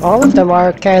here. All of them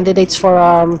are candidates for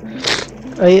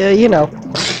you know,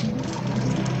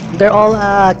 they're all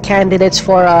candidates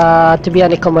for to be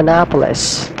an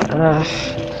ecumenopolis.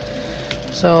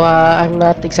 So I'm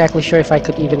not exactly sure if I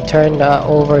could even turn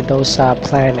over those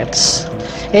planets.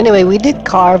 Anyway, we did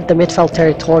carve the Mitt Fell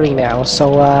territory now,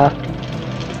 so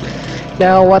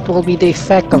now what will be the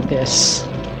effect of this?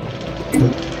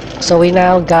 So we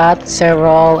now got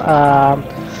several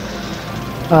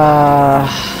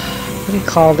what do you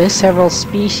call this? Several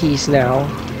species now.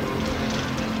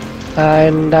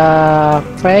 And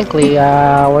frankly,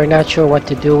 we're not sure what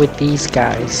to do with these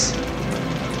guys.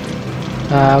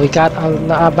 We got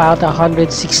about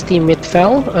 160 Mitt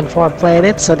Fell on 4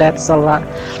 planets, so that's a lot.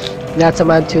 That's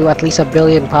amount to at least 1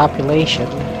 billion population.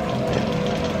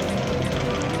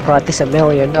 Or at least 1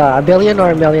 million. 1 billion or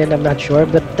 1 million, I'm not sure,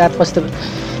 but that was the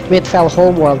Mitt Fell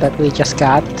homeworld that we just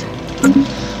got.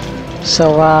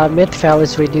 So Mitt Fell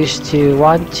is reduced to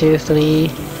 1, 2, 3,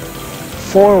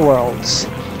 4 worlds.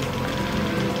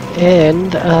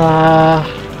 And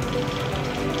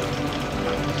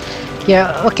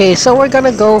yeah, okay, so we're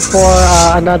gonna go for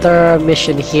another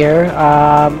mission here.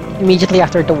 Immediately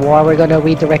after the war, we're gonna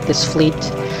redirect this fleet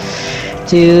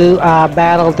to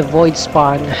battle the Void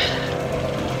Spawn.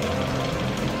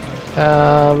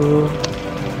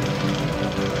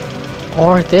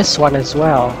 Or this one as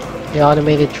well, the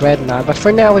automated dreadnought. But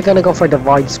for now, we're gonna go for the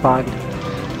Void Spawn.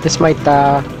 This might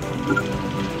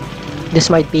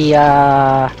be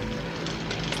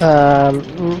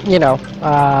you know,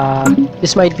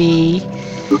 this might be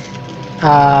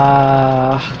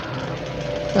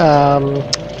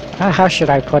how should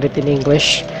I put it in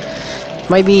English?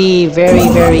 Might be very,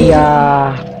 very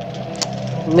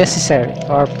necessary,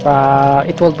 or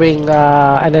it will bring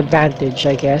an advantage,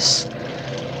 I guess.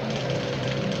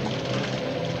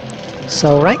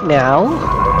 So right now,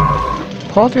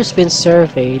 Polder's been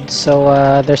surveyed, so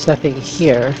there's nothing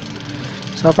here.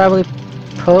 So I'll probably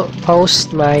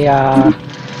post my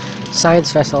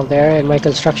science vessel there and my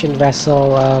construction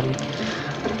vessel.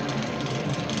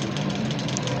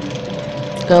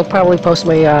 I'll probably post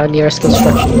my nearest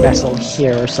construction vessel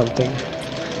here or something.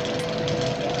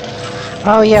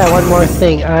 Oh yeah, one more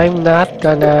thing. I'm not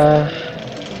gonna...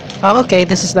 Oh, okay,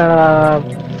 this is not...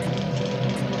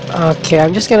 Okay,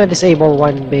 I'm just gonna disable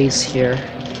one base here.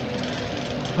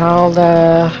 I'll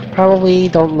probably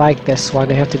don't like this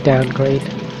one. I have to downgrade.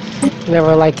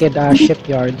 Never like it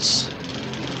shipyards.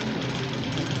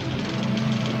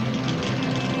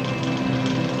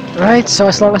 Right, so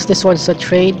as long as this one's a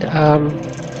trade,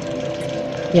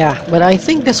 yeah, but I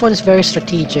think this one's very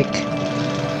strategic.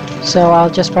 So I'll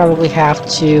just probably have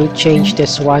to change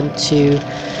this one to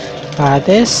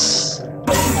this.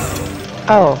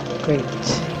 Oh, great.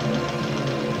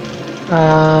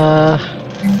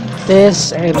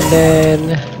 This, and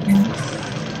then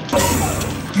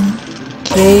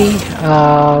okay,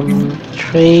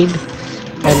 trade,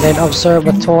 and then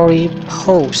observatory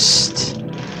post,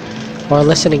 or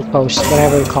listening post,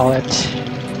 whatever you call it.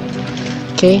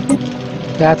 Okay,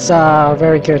 that's a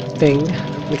very good thing,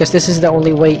 because this is the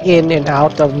only way in and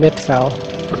out of Mitt Fell.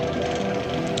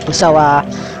 So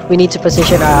we need to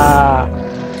position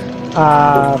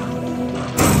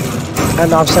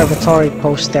an observatory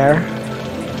post there.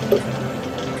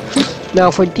 Now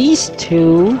for these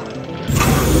two,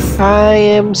 I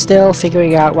am still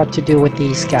figuring out what to do with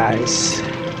these guys.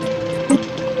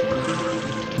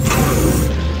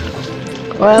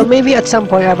 Well, maybe at some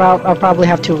point I'll probably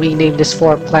have to rename this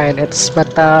 4 planets,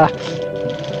 but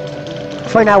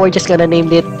for now we're just gonna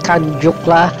name it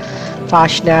Kanjukla,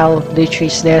 Fashnal,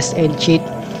 Lutri's Nest, and Cheetah.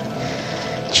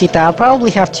 I'll probably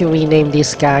have to rename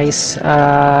these guys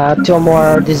to a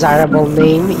more desirable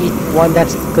name, one that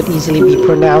could easily be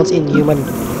pronounced in human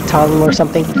tongue or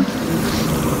something.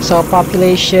 So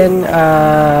population,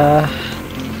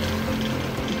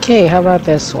 okay, how about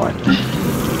this one?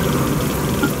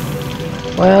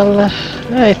 Well,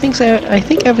 I think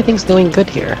everything's doing good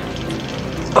here.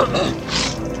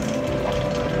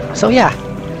 So yeah,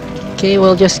 okay,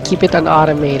 we'll just keep it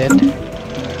unautomated.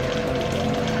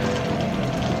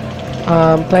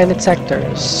 Planet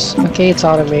sectors. Okay, it's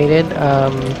automated.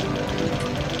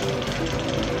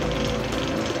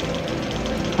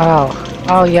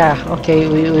 Oh yeah. Okay,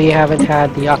 we haven't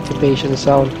had the occupation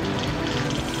zone.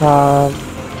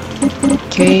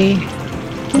 Okay.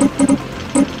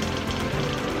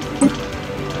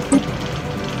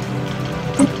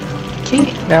 Okay,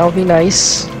 that would be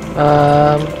nice.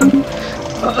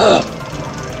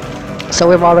 So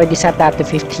we've already set that to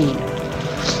 15.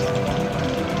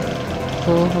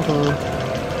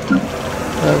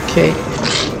 Okay.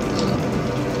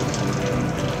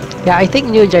 Yeah, I think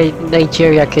New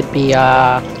Nigeria could be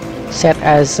set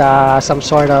as some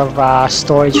sort of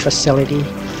storage facility.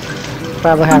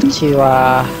 Probably have to.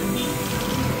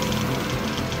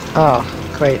 Oh,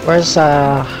 great. Where's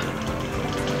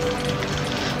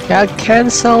Yeah, I'll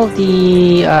cancel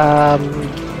the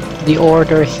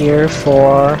order here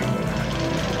for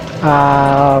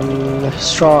not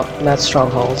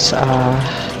strongholds.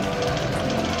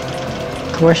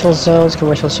 Commercial zones,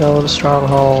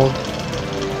 stronghold.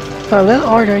 Oh, I'm not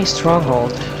ordering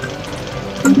stronghold.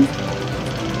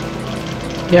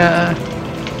 Yeah.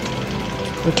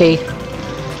 Okay.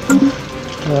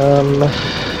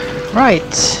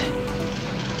 Right.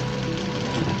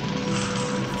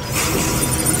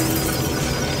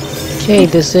 Okay,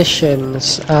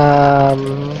 decisions. Our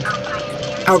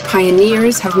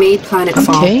pioneers have made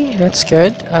planetfall. Okay, that's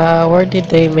good. Where did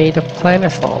they make the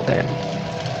planetfall then?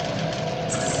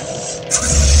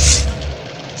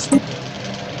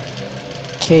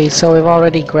 Okay, so we've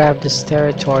already grabbed this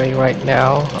territory right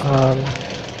now.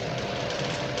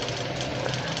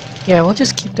 Yeah, we'll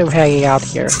just keep them hanging out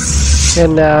here.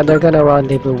 And they're gonna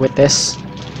rendezvous with this.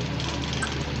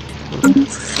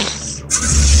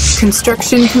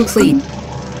 Construction complete.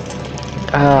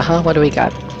 What do we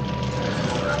got?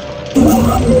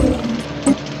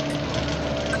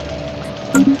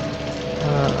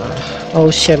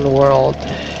 Ocean world.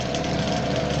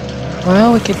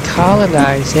 Well, we could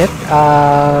colonize it.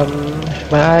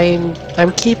 But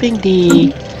I'm keeping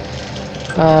the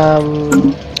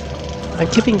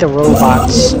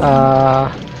robots.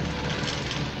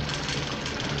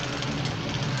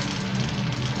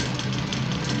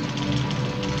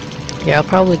 Yeah, I'll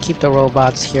probably keep the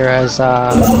robots here as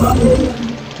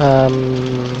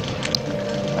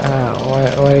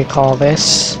what do you call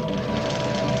this?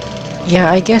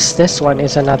 Yeah, I guess this one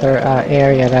is another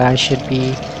area that I should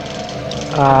be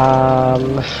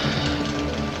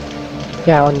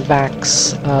yeah, on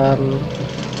backs. I'm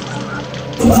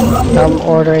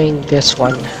ordering this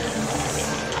one.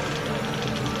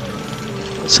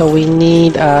 So we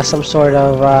need some sort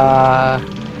of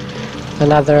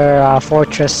another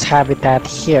fortress habitat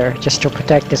here, just to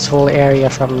protect this whole area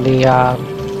from the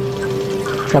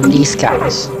from these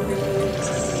guys.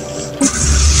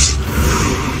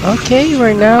 Okay,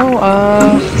 we're now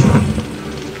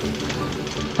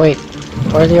wait,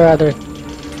 where's your other?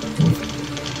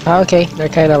 Okay, they're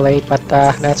kind of late, but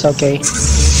that's okay.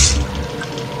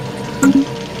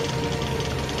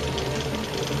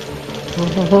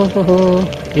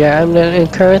 Yeah,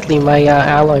 and currently my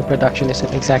alloy production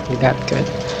isn't exactly that good.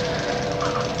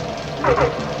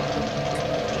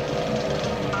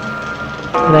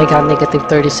 And I got negative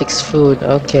 36 food.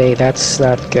 Okay, that's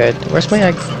not good. Where's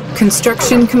my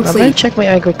Construction complete. I'm gonna check my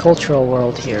agricultural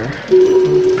world here.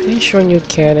 I'm pretty sure New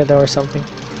Canada or something.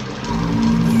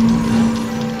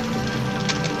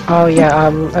 Oh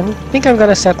yeah, I think I'm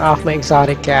gonna set off my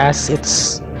exotic gas.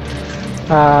 It's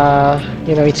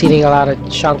you know, it's eating a lot of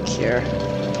chunk here.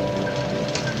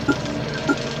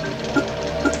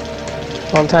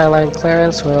 Multi-line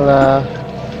clearance will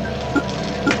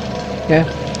yeah,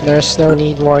 there's no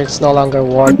need more. It's no longer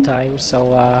wartime,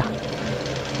 so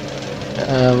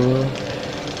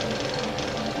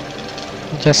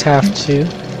just have to.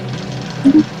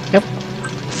 Yep,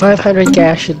 500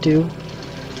 gas should do.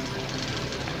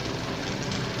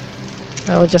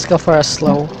 I will just go for a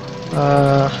slow.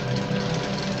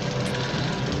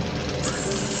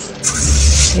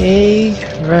 Okay,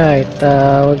 right.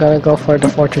 We're gonna go for the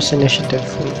Fortress Initiative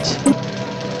fleet.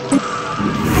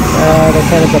 They're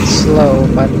kind of bit slow,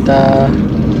 but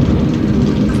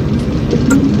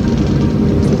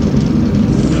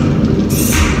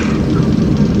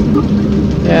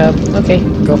yeah, okay,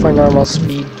 go for normal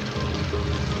speed.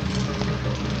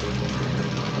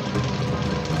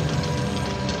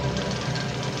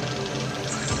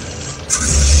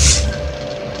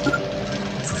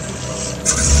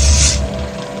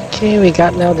 Okay, we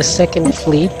got now the second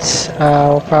fleet.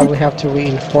 We'll probably have to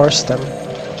reinforce them.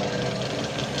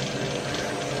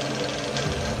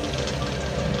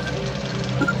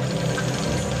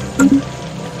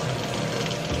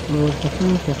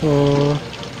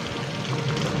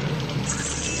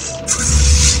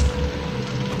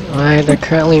 Alright, they're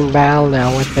currently in battle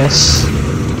now with this.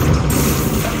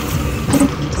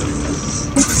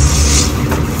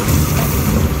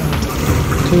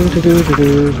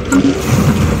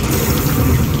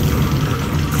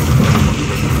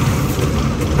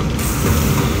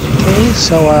 Okay,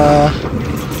 so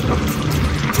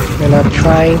we're not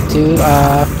trying to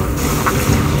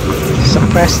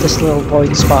suppress this little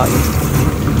void spot.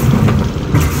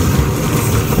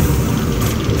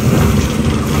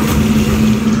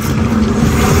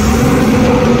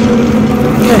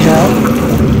 What the hell?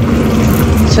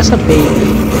 It's just a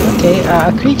baby. Okay,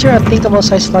 a creature unthinkable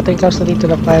size fluttering constantly to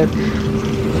the planet.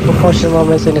 Proportional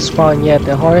moments in the spawn, yet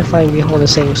the horrifying behold the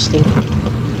same sting.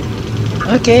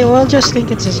 Okay, well, just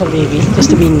think it's just a baby, just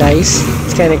to be nice.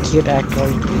 It's kind of cute,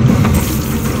 actually.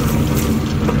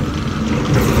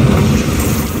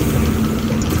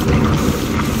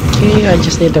 Okay, I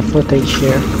just need the footage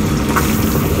here.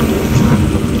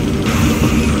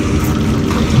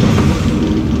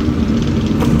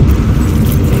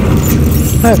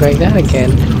 Oh, great, that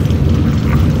again.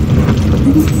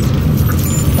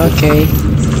 Okay.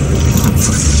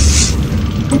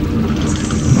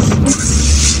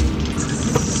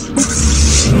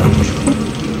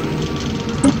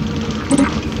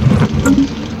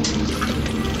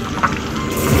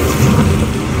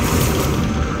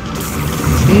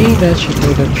 Okay, that should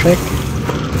do the trick.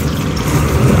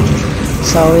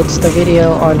 So it's the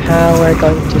video on how we're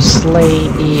going to slay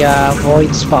the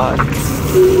void spawn.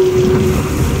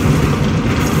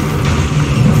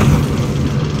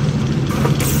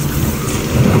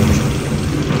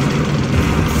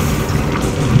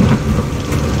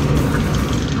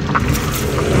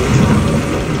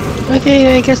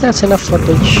 Okay, I guess that's enough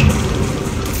footage.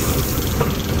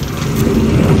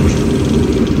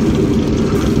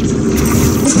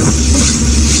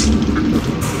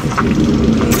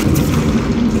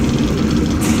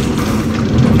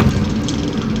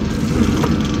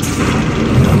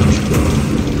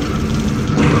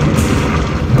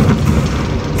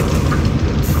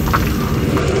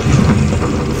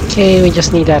 Okay, we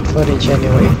just need that footage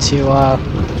anyway to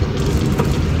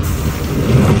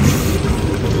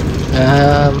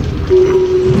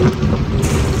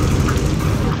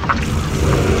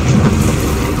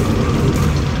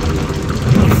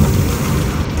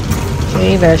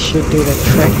okay, that should do the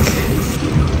trick.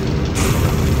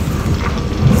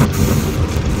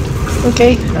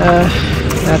 Okay,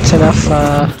 that's enough.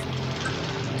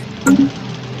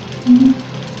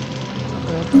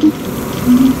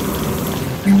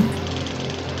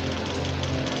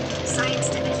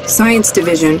 Science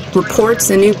Division reports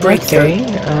a new breakthrough.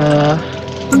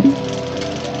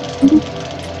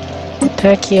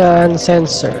 Okay, tachyon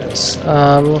sensors.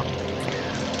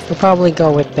 We'll probably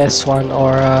go with this one,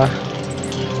 or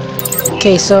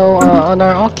okay, so on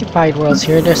our occupied worlds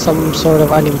here, there's some sort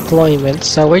of unemployment,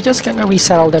 so we're just gonna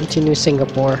resettle them to New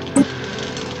Singapore.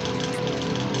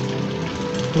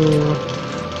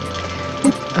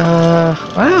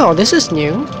 Wow, this is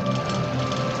new.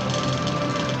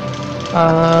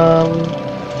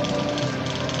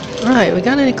 Right, we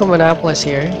got an ecumenopolis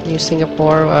here. New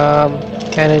Singapore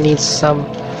kind of needs some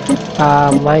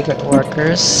migrant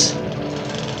workers.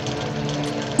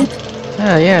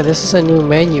 Ah, yeah, this is a new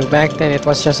menu. Back then it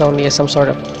was just only some sort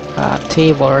of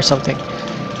table or something.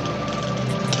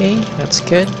 Okay, that's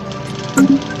good.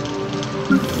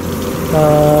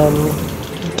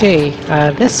 Okay,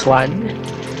 this one,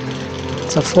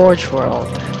 it's a forge world.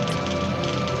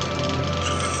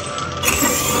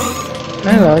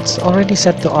 I don't know, it's already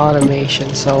set to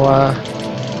automation, so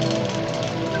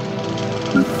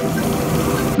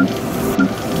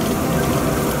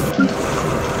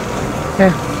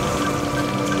yeah.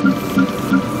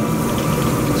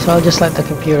 So I'll just let the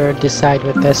computer decide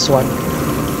with this one.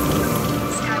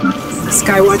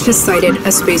 Skywatch has sighted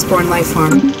a spaceborne life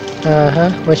form.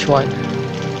 Which one?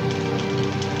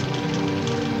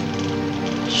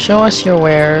 Show us your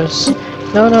wares.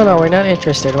 No, we're not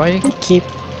interested. Why do you keep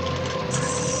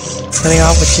coming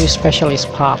out with 2 specialist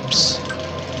pops?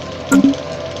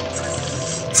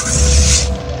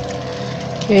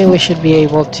 Okay, we should be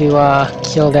able to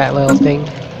kill that little thing.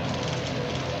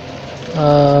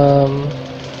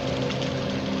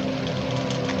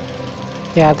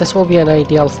 Yeah, this will be an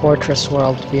ideal fortress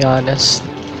world, to be honest.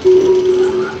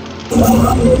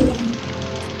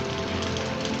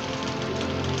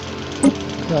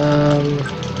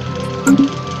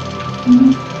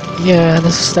 Yeah,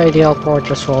 this is the ideal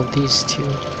fortress world, these 2.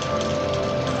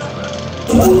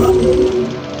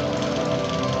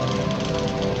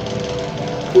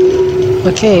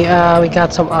 Okay, we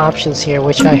got some options here,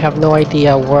 which I have no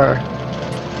idea were.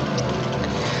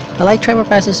 A light tremor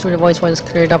passes through the voice once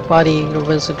cleared up body,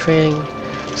 concentrating.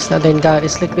 Then God,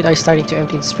 its liquid are starting to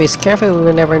empty in space. Carefully, we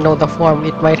will never know the form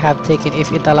it might have taken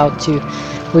if it allowed to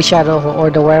reshadow or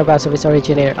the whereabouts of its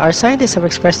originator. Our scientists have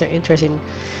expressed their interest in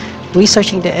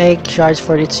researching the egg shards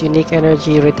for its unique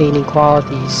energy-retaining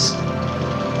qualities.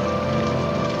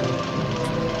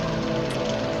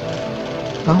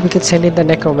 Oh, we could send in the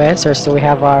necromancers so we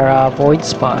have our void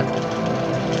spot.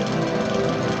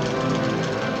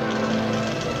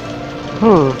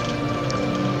 Well,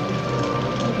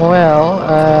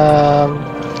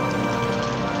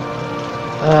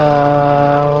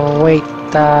 wait,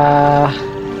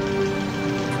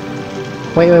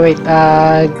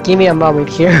 give me a moment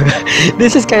here.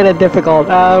 This is kind of difficult.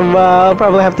 I'll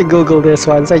probably have to Google this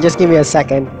one, so just give me a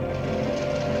second.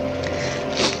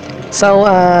 So,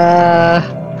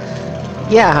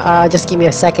 yeah, just give me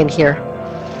a second here.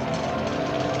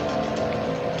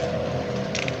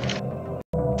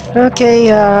 Okay,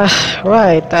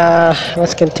 right,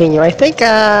 let's continue. I think,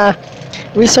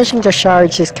 researching the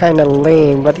shards is kind of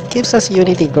lame, but it gives us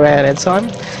unity granted, so I'm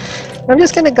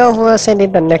just gonna go send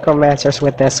in the necromancers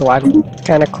with this one.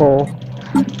 Kind of cool.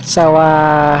 So,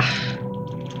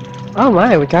 oh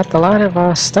my, we got a lot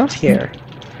of stuff here.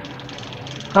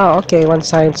 Oh, okay, 1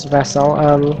 science vessel.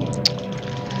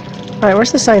 Alright,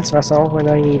 where's the science vessel when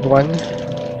I need one?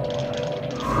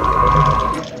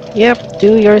 Yep,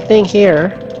 do your thing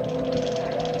here.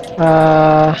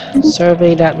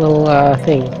 Survey that little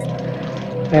thing.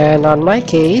 And on my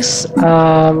case,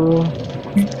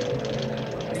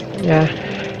 yeah.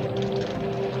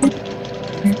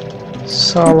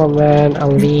 Solomon,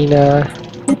 Alina.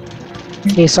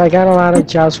 Okay, so I got a lot of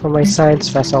jobs for my science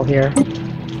vessel here.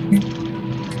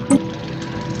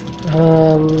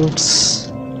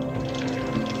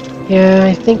 Yeah,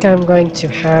 I think I'm going to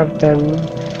have them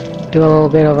do a little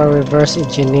bit of a reverse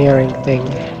engineering thing.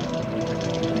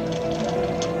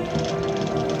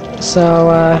 So,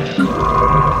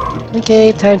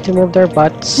 okay, time to move their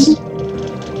butts.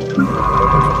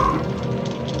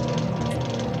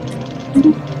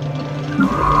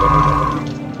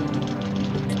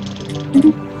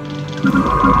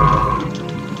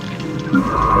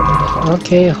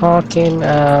 Okay, Hawking,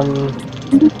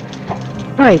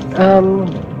 right,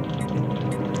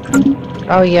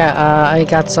 oh yeah, I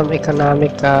got some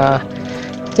economic,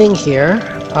 thing here.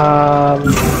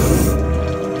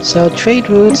 So trade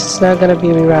routes, it's not gonna be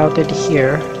rerouted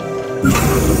here.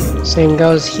 Same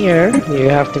goes here, you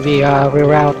have to be,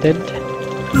 rerouted.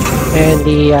 And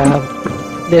the,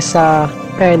 this,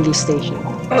 Pandill station.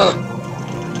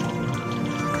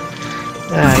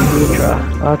 Hydra.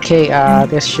 Okay,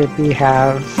 this should be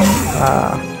have,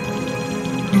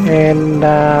 and,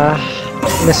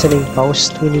 listening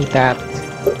post, we need that.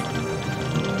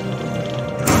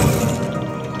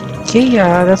 Okay,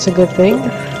 that's a good thing.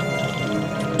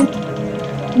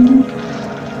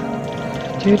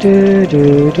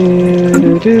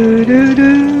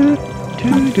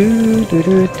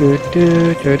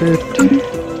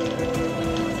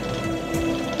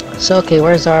 So, okay,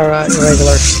 where's our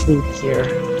irregular fleet here?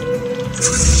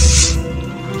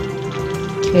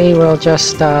 Okay, we'll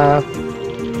just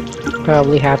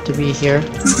probably have to be here.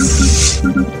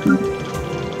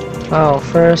 Oh,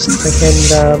 first I can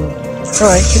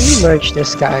alright, can we merge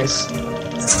this, guys?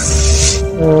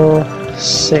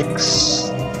 6.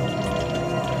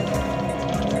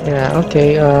 Yeah,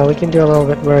 okay, we can do a little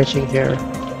bit merging here.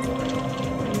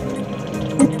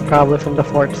 Probably from the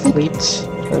 4th Fleet.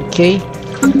 Okay.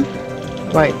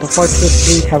 Right, the 4th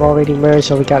Fleet have already merged,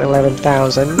 so we got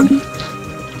 11,000.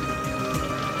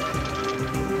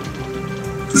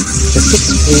 The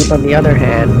 6th Fleet, on the other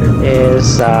hand,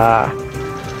 is,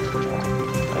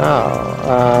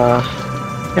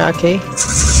 yeah, okay.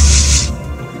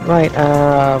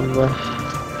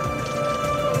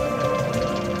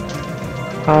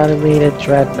 Automated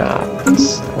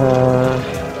dreadnoughts.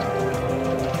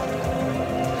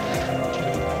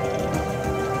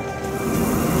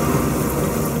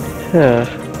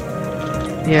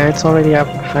 Yeah, it's already up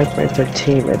hyper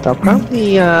entertainment. I'll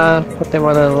probably put them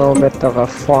on a little bit of a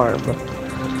farm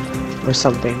or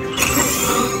something.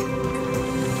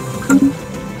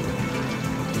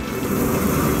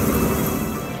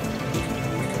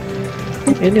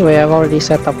 Anyway, I've already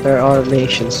set up their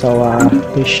automation, so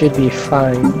we should be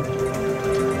fine.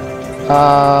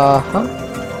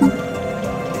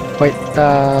 Wait,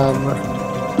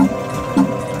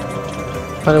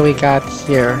 what do we got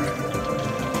here?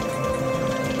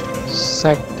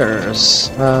 Sectors.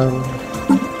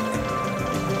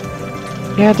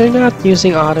 Yeah, they're not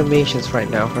using automations right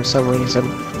now for some reason.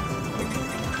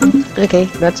 Okay,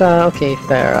 that's okay if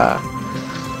they're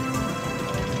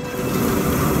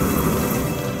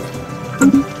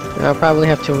I'll probably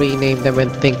have to rename them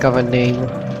and think of a name.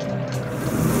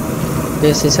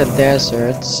 This is a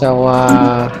desert, so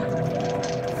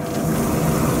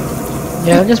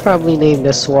yeah, I'll just probably name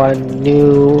this one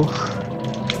New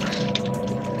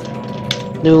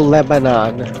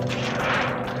Lebanon.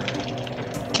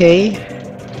 Okay.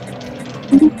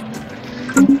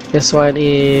 This one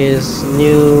is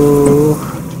New...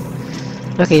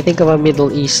 Okay, think of a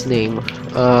Middle East name.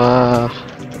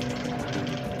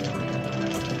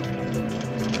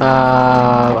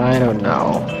 I don't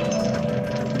know.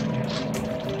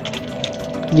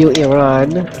 New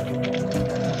Iran.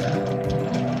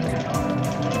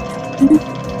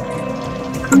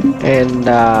 And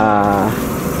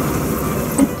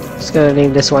just gonna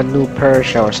name this one New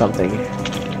Persia or something.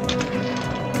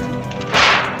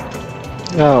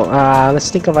 Oh,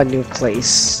 let's think of a new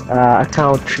place. A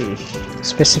country.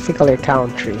 Specifically a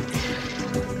country.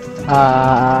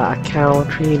 A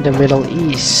country in the Middle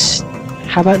East.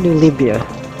 How about New Libya?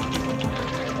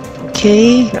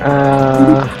 Okay,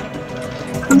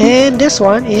 and this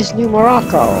one is New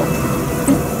Morocco.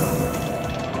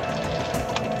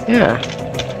 Yeah.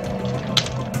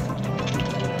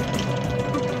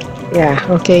 Yeah,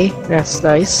 okay, that's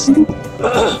nice.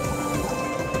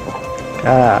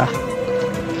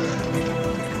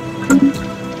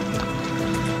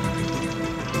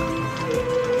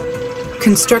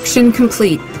 Construction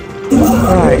complete.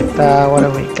 Alright, what do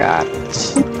we got?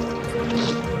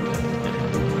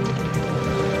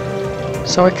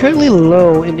 So we're currently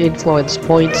low in influence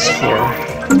points here.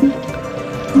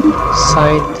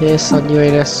 Scientist on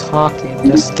UNS Hawking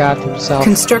just got himself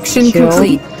Construction killed.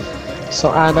 complete.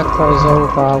 So Anna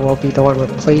Korzova will be the one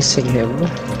replacing him.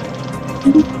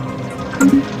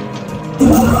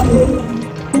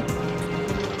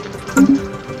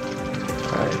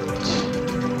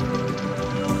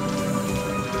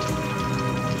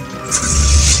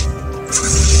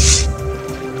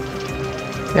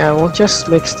 Yeah, we'll just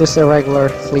mix this irregular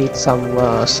fleet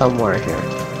somewhere here.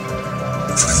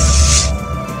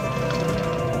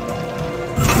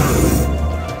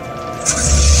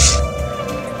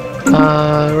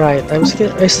 Right.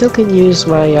 I still can use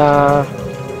my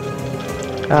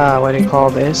what do you call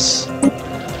this?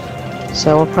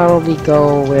 So we'll probably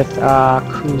go with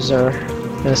cruiser.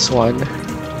 This one.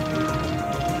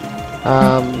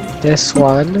 This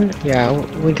one. Yeah,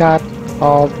 we got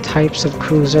all types of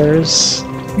cruisers.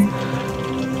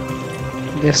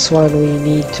 This one we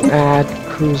need to add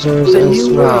cruisers The as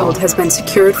new well. world has been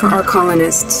secured for our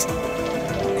colonists.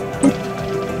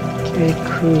 Okay,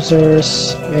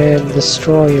 cruisers and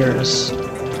destroyers.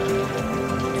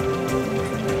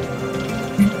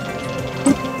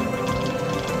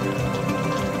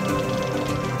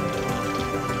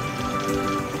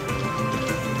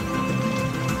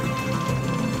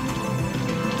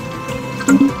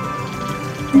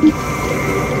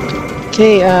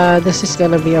 Okay, this is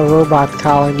gonna be a robot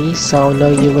colony, so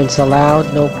no humans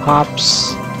allowed, no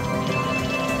pops.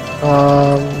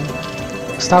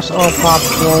 Stops all pop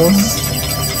kills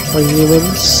for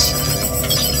humans.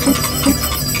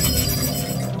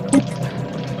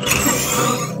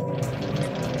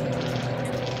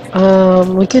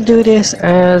 We could do this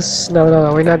as...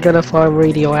 No, we're not gonna farm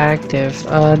radioactive.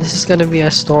 This is gonna be a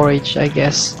storage, I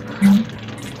guess.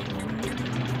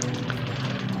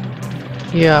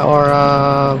 Yeah, or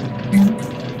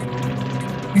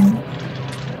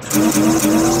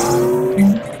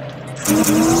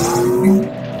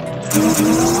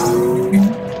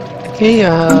okay,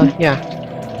 yeah.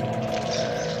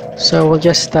 So we'll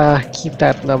just keep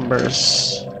that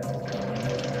numbers.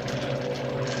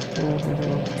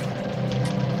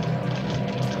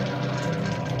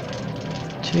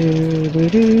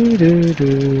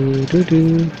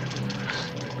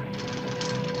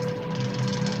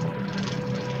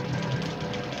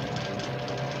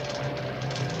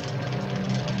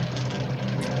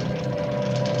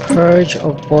 Purge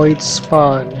of Void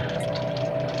Spawn.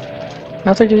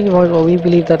 After doing the Void, well, we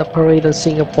believe that a parade in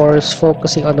Singapore is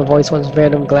focusing on the Void Spawn's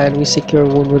venom gland. We secure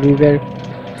wound would be very...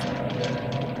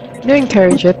 You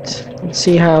encourage it and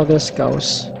see how this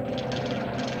goes.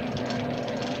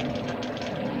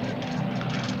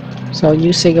 So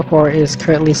New Singapore is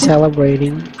currently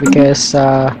celebrating because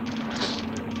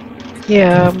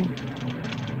yeah,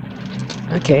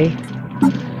 okay.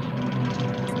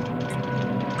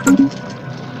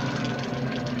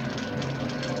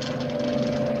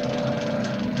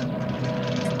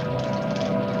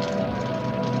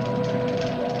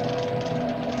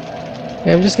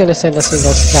 Okay, I'm just gonna send a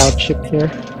single scout ship here.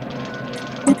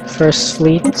 First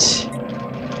fleet.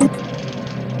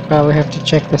 Probably have to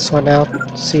check this one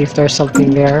out, see if there's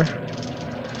something there.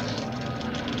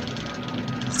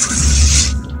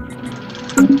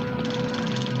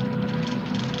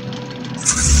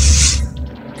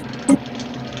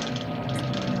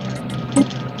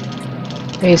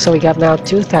 Okay, so we got now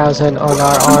 2,000 on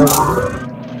our army.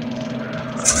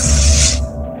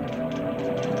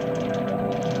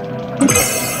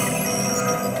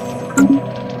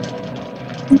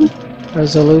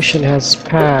 Resolution has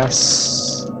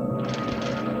passed.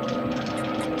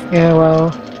 Yeah,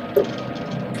 well...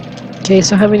 Okay,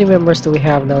 so how many members do we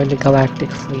have now in the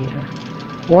Galactic Fleet?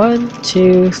 1,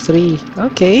 2, 3.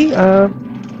 Okay,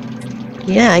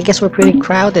 yeah, I guess we're pretty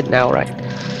crowded now, right?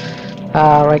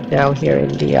 Right now here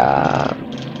in the,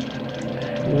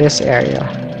 in this area.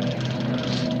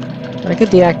 I could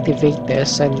deactivate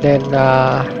this and then,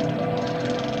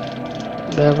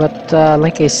 but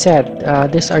like I said,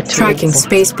 these are tracking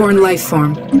spaceborne life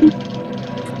form.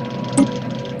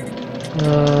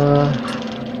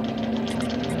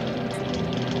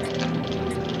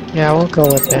 Yeah, we'll go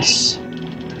with this.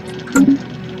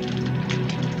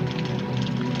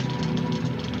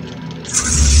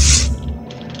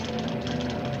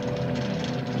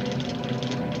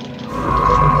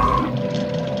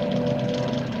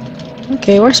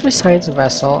 Okay, where's my science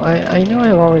vessel? I know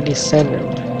I've already sent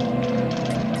him.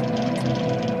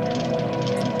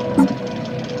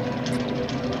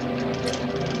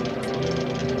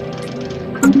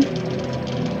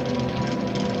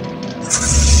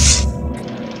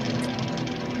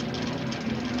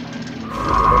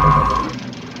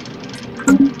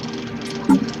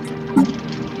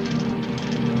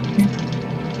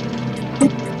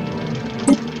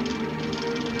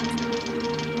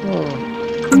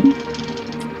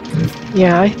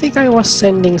 Yeah, I think I was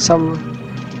sending some...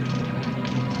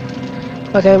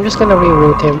 Okay, I'm just gonna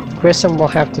reroute him. Grissom will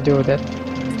have to do with it.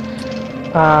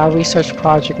 Research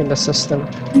project in the system.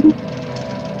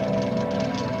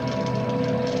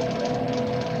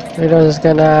 We're just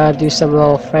gonna do some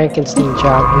little Frankenstein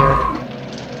job here.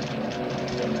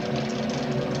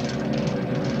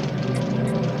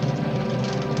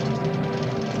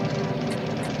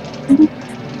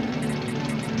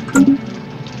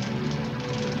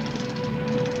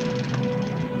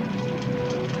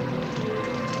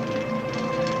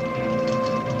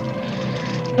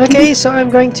 Okay, so I'm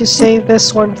going to save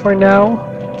this one for now.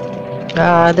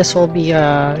 This will be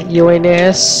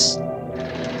UNS.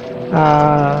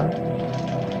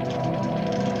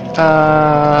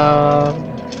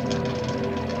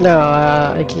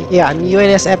 Yeah,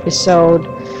 UNS episode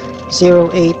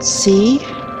 08C.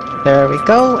 There we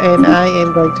go, and I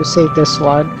am going to save this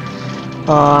one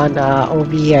on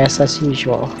OBS as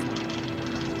usual.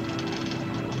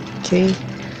 Okay.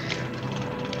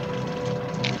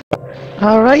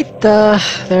 Alright,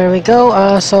 there we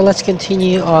go. So let's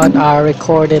continue on our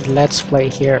recorded Let's Play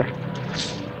here.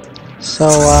 So,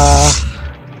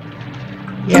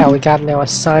 yeah, we got now a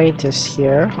scientist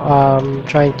here,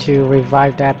 trying to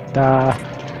revive that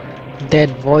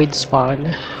dead void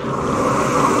spawn.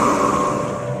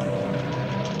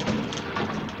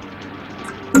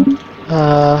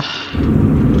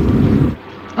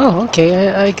 Oh,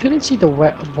 okay, I couldn't see the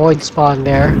void spawn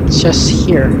there. It's just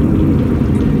here.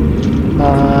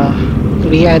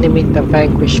 Reanimate the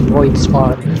vanquished void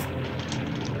spawn.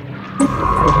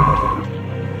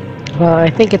 Well, I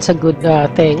think it's a good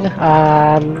thing.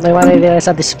 I wanted it as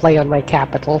a display on my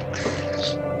capital.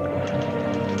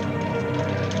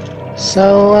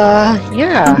 So,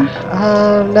 yeah,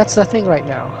 that's the thing right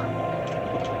now.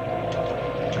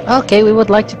 Okay, we would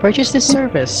like to purchase this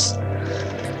service.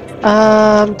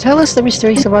 Tell us the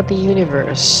mysteries about the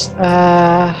universe.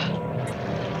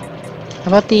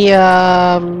 About the,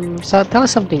 so tell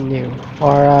us something new,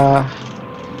 or,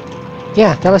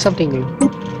 yeah, tell us something new.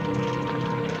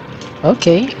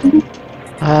 Okay.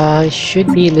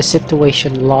 Should be in the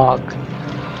situation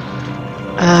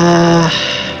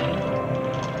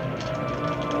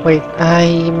Wait,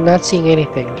 I'm not seeing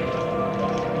anything.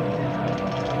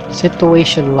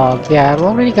 Situation log. Yeah, I'm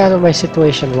already got on my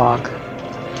situation log.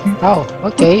 Oh,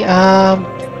 okay.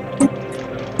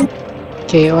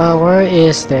 Okay, where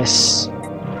is this?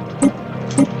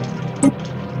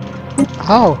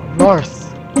 Oh, north.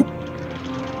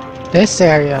 This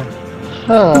area.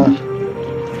 Huh.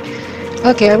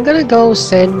 Okay, I'm gonna go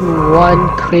send one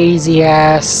crazy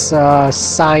ass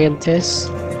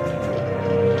scientist.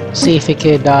 See if he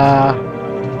could oh,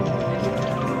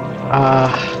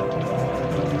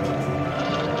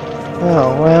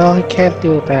 well, he can't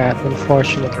do that,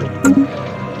 unfortunately.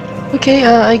 Okay,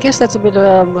 I guess that's a bit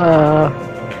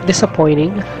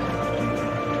disappointing.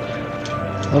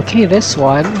 Okay, this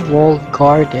one, walled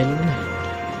garden.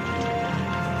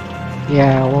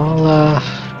 Yeah, well,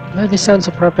 this sounds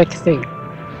a perfect thing.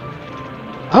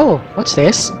 Oh, what's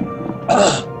this?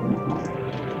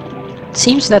 It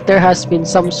seems that there has been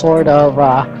some sort of,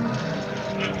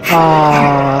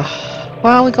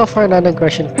 well, we go for an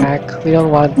non-aggression pack. We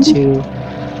don't want to,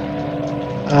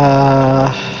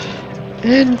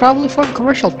 and probably for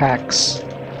commercial packs.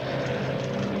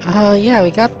 Yeah,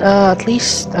 we got, at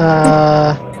least,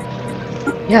 yeah,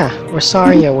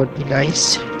 Rosario would be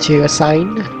nice to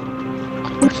assign.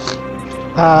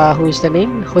 Who's the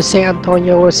name? Jose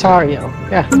Antonio Rosario.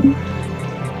 Yeah.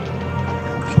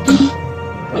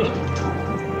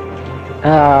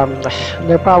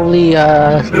 They're probably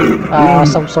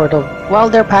some sort of, well,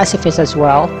 they're pacifists as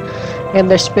well, and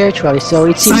they're spiritualists. So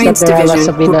it seems Science that there must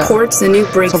Division have been reports a new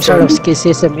some breakthrough. sort of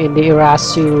schism in the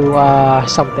Irasu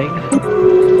something.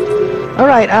 All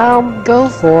right, go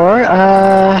for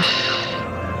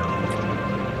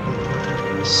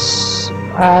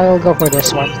I'll go for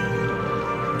this one.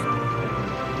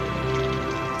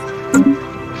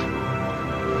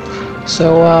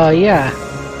 So yeah.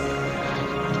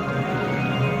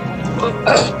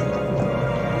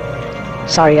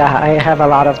 Sorry, I have a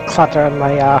lot of clutter on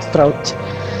my throat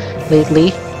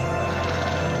lately.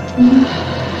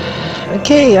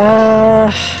 Okay,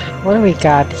 what do we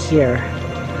got here?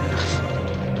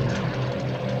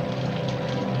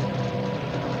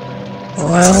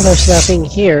 Well, there's nothing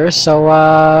here, so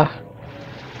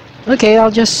okay,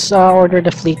 I'll just order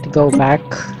the fleet to go back.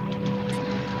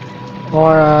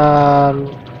 Or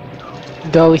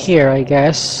go here, I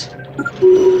guess.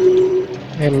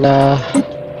 And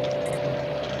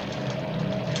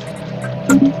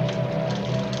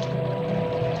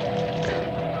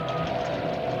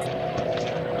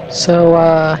so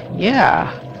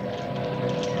yeah.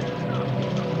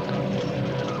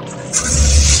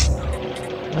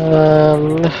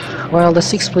 Well, the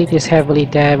 6th fleet is heavily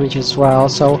damaged as well,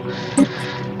 so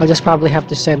I'll just probably have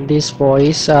to send these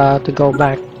boys to go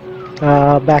back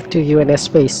to UNS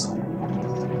space.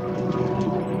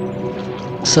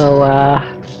 So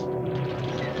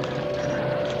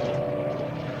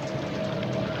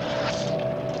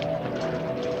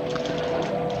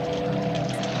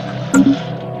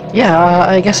yeah,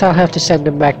 I guess I'll have to send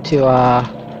them back to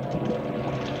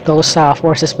those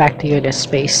forces back to UNS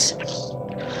space.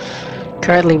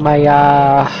 Currently my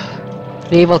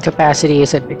naval capacity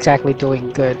isn't exactly doing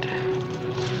good,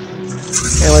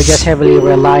 and we're just heavily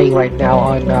relying right now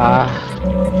on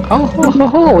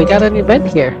we got an event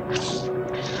here.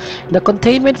 The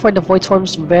containment for the void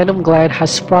form's venom gland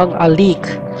has sprung a leak.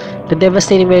 The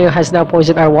devastating venom has now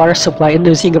poisoned our water supply,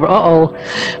 inducing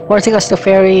forcing us to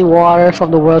ferry water from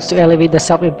the worlds to elevate the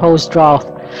self-imposed drought.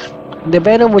 The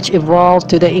venom, which evolved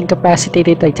to the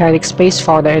incapacitated titanic space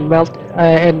fauna and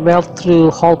melt through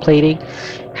hull plating,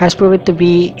 has proven to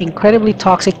be incredibly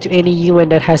toxic to any human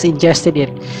that has ingested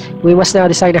it. We must now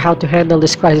decide how to handle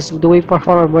this crisis. Do we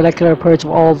perform a molecular purge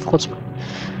of all,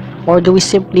 or do we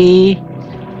simply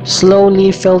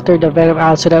slowly filter the venom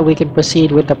out so that we can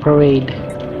proceed with the parade?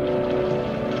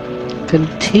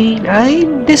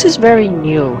 This is very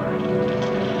new.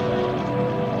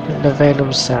 The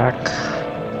venom sac.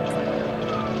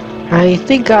 I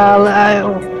think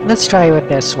let's try with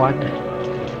this one.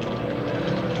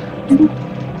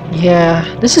 Yeah,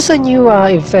 this is a new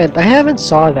event. I haven't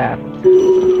saw that.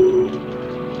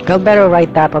 I'll better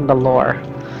write that on the lore.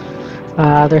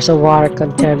 There's a water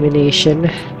contamination,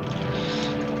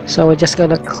 so we're just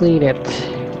gonna clean it.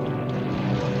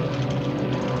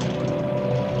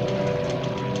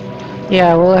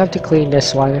 Yeah, we'll have to clean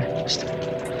this one.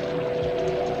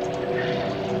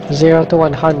 0 to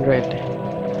 100.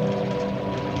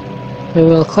 We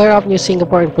will clear up New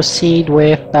Singapore and proceed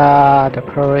with the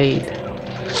parade.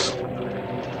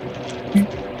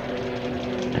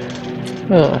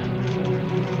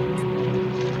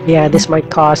 Yeah, this might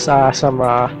cause some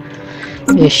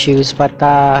issues, but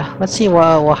let's see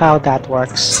how that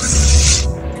works.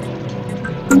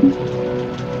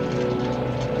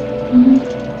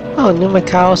 Oh, New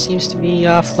Macau seems to be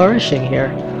flourishing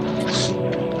here.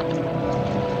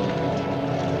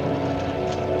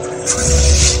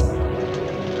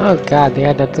 Oh god, they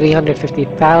had a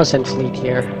 350,000 fleet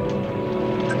here.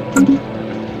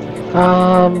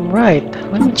 Right.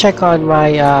 Let me check on my,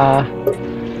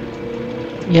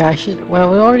 yeah, I should...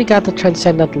 Well, we already got the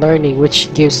Transcendent Learning,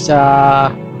 which gives, the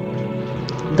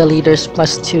leaders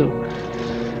 +2,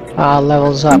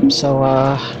 levels up, so,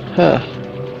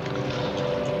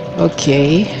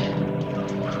 Okay.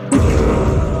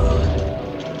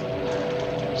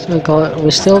 So,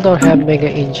 we still don't have Mega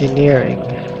Engineering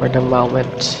for the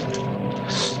moment.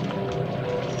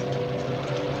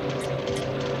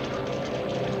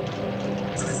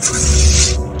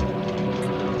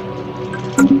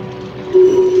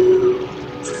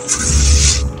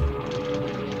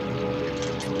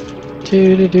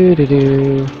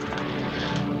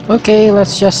 Okay,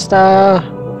 let's just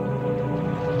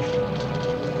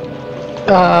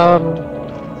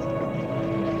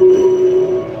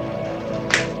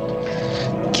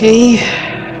okay.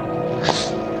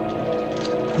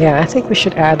 Yeah, I think we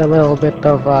should add a little bit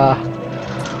of well,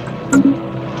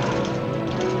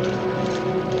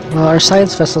 our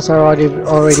science vessels are already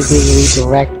being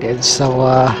redirected, so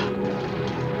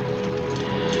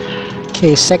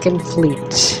okay, second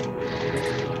fleet.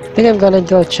 I think I'm gonna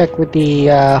go check with the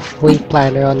fleet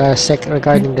planner on our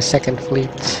regarding the second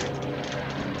fleet.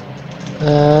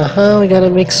 We got a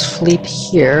mixed fleet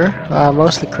here,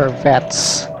 mostly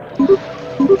corvettes.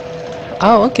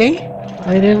 Oh, okay.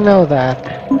 I didn't know that.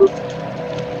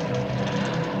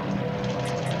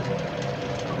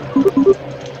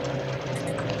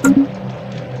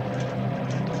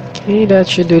 Okay, that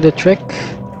should do the trick.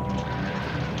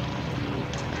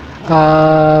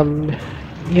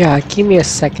 Yeah, give me a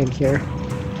second here.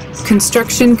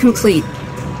 Construction complete.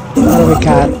 What do we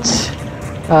got?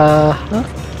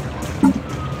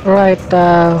 Right,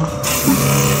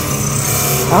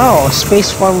 oh,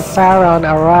 Spaceform Pharaon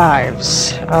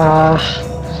arrives.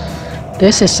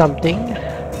 This is something.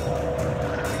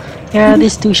 Yeah,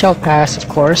 these two shall pass, of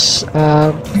course.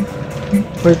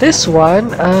 For this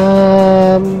one,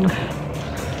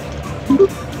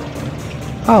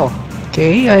 oh,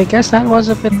 okay, I guess that was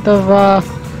a bit of,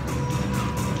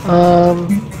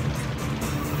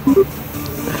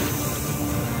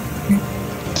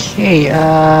 okay,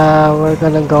 we're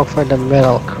gonna go for the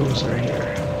middle cruiser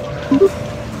here.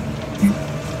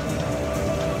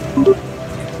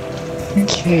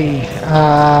 Okay,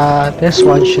 this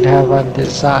one should have a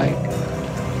design.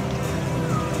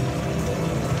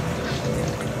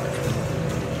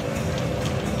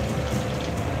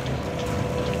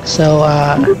 So,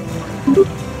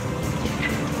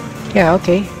 yeah,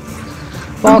 okay.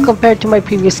 Well, compared to my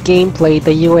previous gameplay,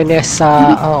 the UNS,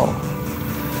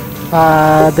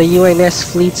 the UNS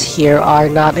fleets here are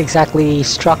not exactly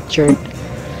structured.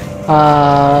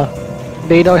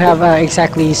 They don't have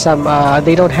exactly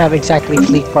they don't have exactly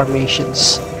fleet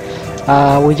formations.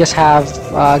 We just have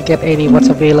get any what's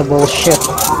available ship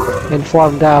and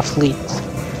form the fleet.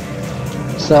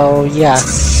 So yeah,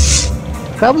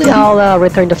 probably I'll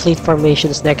return the fleet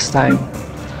formations next time.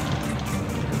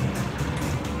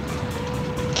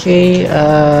 Okay,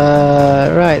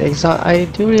 right, I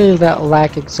do really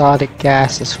lack exotic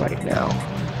gases right now.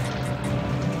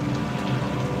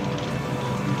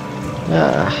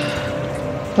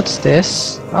 What's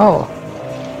this? Oh.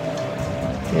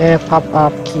 Yeah, pop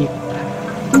up, keep.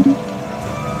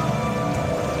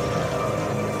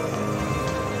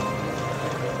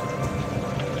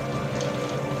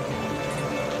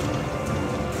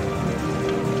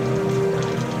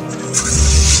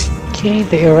 Okay,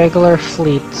 the irregular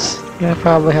fleet. Yeah, I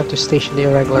probably have to station the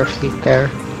irregular fleet there.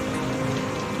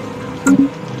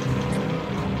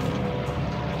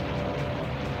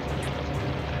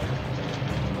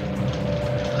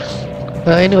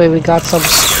 Anyway, we got some.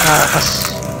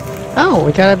 Oh,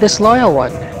 we got a disloyal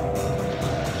one.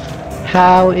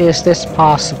 How is this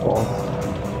possible?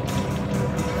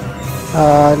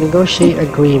 Negotiate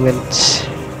agreement.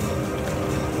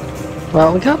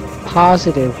 Well, we got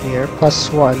positive here,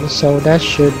 +1, so that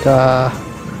should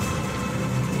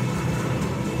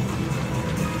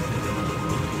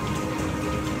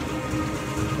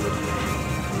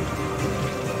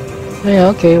yeah,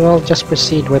 okay, we'll just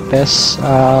proceed with this.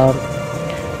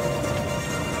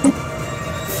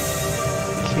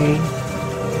 Okay.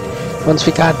 Once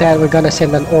we got that, we're gonna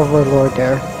send an overlord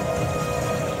there.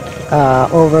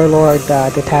 Overlord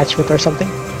detachment or something.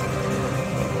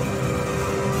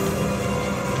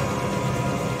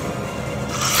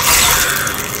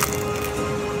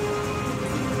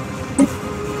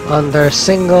 under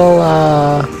single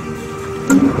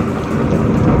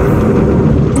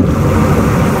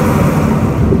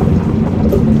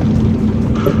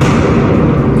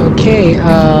okay,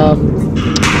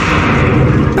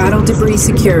 Battle debris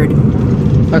secured.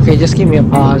 okay, just give me a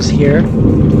pause here.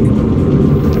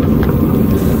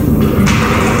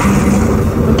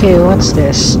 Okay, what's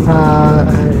this?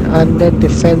 Undead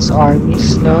defense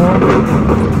armies? No.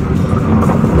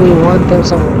 We want them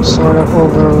some sort of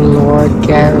overlord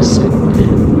garrison.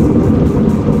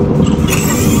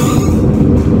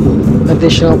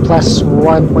 Additional plus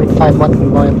 1.5 monthly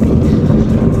loyalty.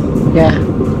 Yeah.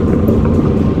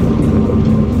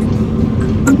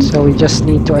 So we just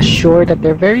need to assure that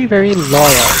they're very, very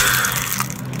loyal.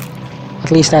 At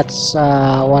least that's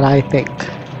what I think.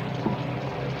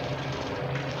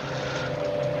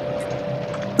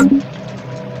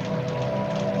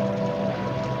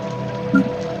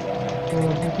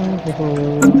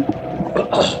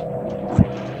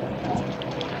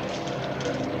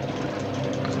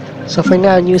 So for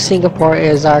now, New Singapore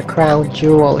is our crown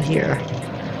jewel here.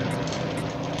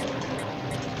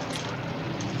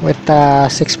 With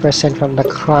 6% from the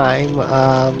crime.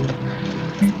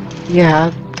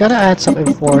 Yeah, gotta add some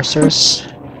enforcers.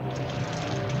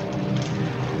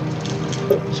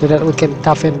 So that we can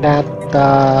toughen that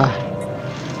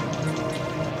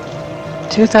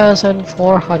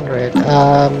 2,400.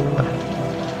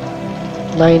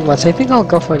 9 months. I think I'll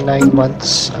go for 9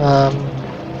 months.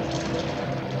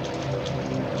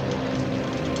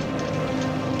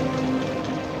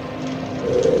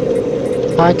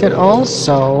 I could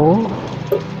also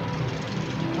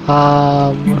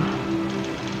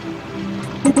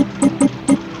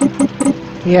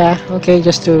yeah, okay,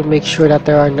 just to make sure that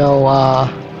there are no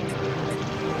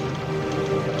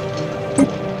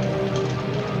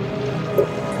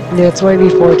yeah, it's maybe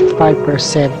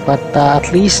 45%, but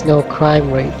at least no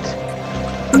crime rate.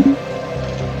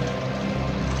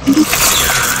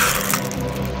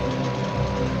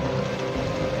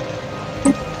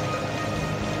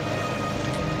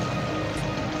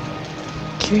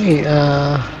 Okay,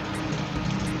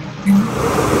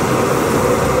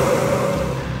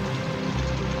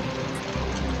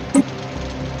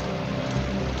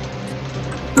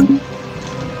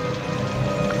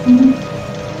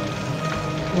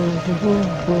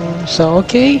 so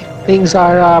okay, things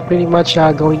are pretty much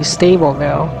going stable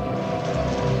now.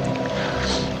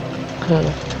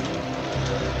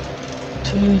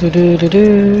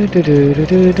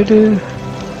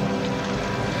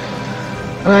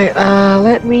 Alright,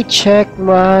 let me check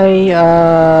my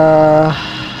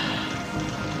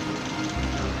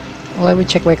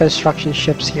construction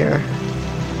ships here.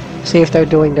 See if they're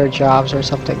doing their jobs or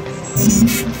something.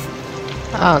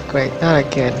 Oh great, not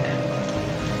again.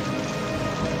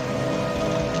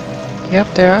 Yep,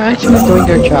 they're actually doing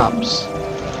their jobs.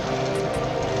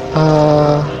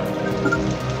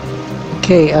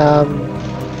 Okay,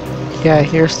 yeah,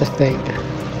 here's the thing.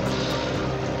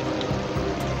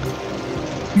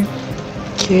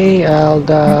 Okay,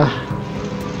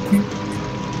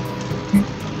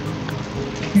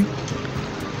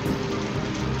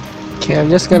 okay, I'm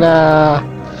just gonna,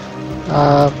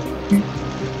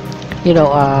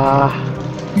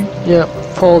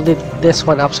 fold this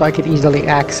one up so I can easily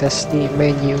access the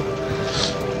menu.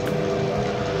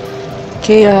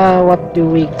 Okay, what do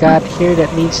we got here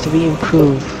that needs to be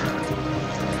improved?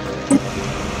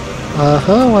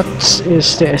 What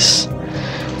is this?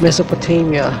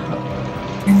 Mesopotamia.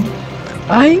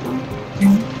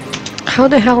 How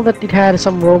the hell that it had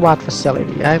some robot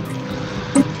facility?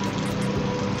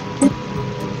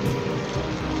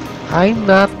 I'm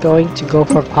not going to go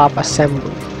for pop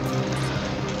assembly.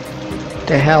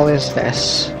 The hell is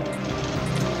this?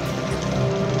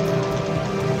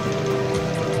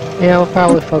 Yeah, I'll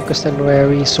probably focus on rare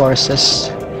resources.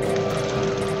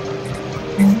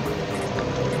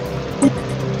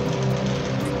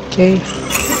 Okay.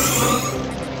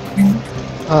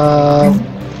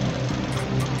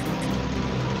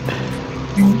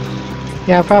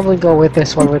 Yeah, I'll probably go with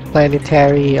this one with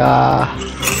planetary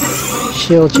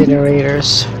shield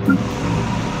generators.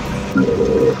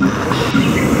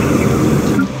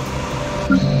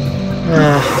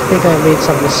 I think I made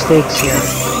some mistakes here.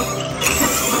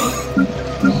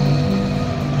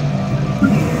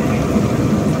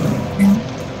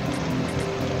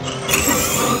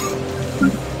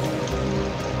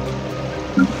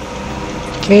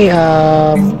 Okay,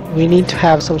 we need to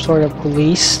have some sort of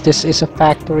police. This is a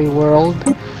factory world.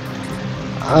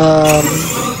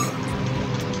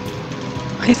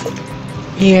 I think,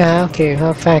 yeah, okay,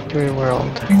 a factory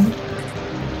world.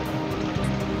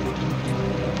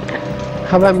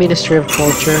 How about Ministry of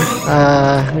Culture?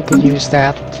 We could use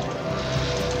that.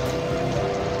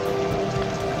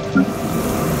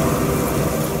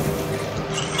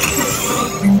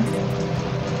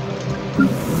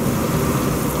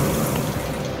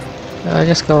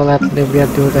 Just go let Libya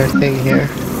do their thing here.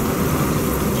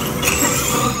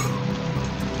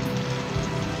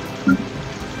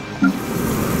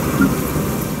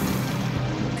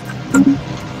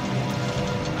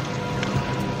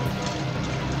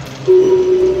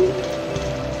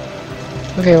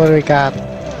 Okay, what do we got?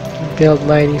 Build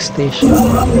mining station.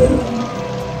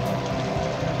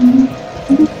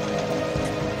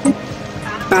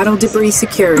 Battle debris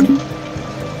secured.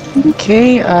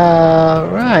 Okay,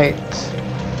 right.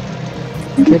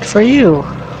 Good for you.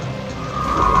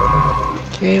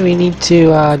 Okay, we need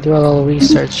to do a little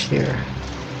research here.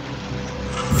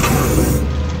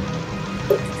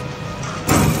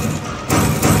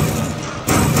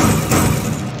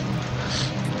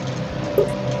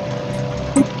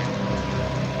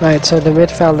 Right, so the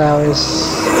Mitt Fell now is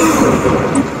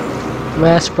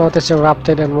mass protests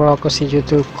erupted in Morocco City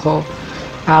due to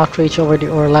outrage over the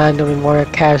Orlando Memorial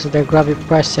carries their grubby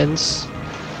presence.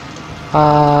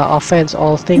 Offends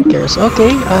all thinkers.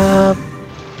 Okay,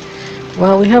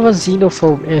 well, we have a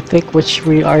xenophobe ethic which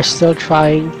we are still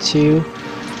trying to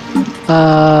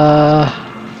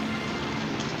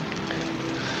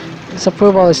its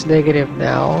approval is negative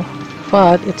now,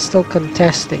 but it's still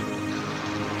contesting.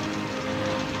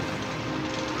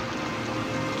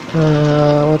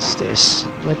 What's this?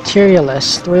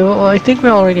 Materialist. I think we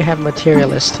already have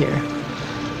materialist here.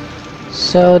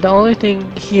 So the only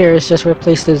thing here is just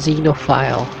replace the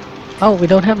xenophile. Oh, we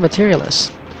don't have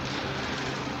materialist.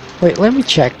 Wait, let me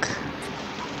check.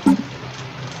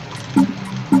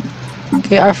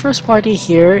 Okay, our first party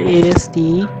here is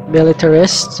the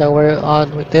militarist, so we're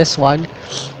on with this one.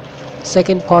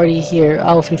 Second party here,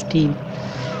 15.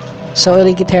 So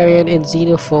egalitarian and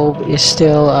xenophobe is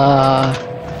still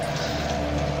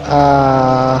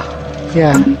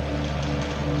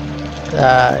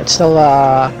it's still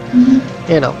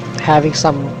you know, having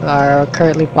some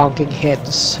currently bonking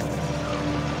heads.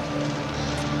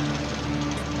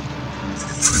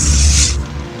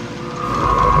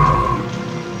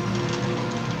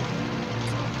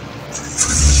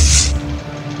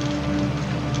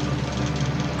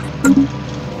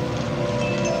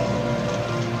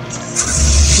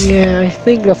 Yeah, I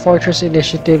think the Fortress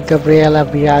Initiative, Gabriela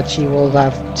Biaggi will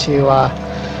have to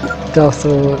go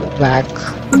through back.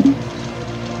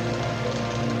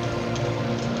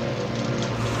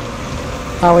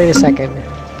 Oh, wait a second. I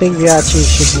think Biaggi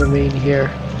should remain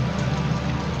here.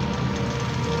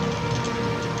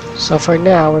 So for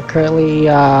now, we're currently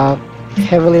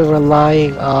heavily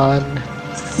relying on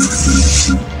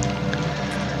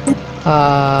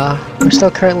we're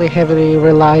still currently heavily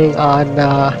relying on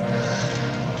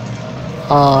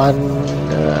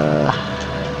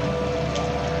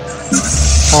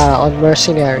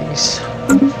mercenaries.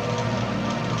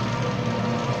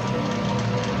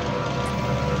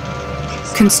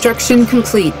 Construction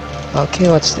complete. Okay,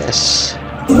 what's this?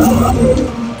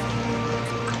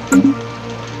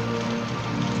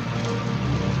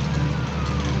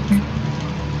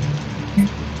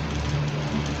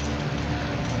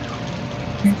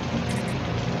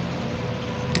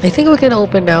 I think we can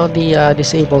open now the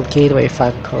disabled gateway if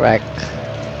I'm correct.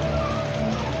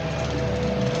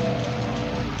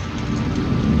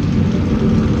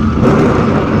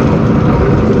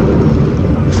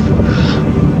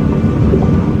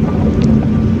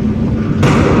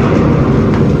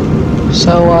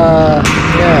 So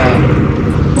yeah.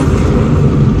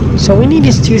 So we need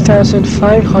these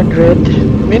 2,500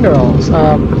 minerals.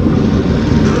 Yeah,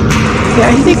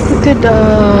 I think we could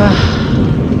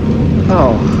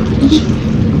oh,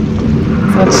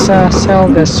 let's sell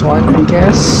this one, I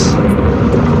guess.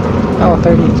 Oh,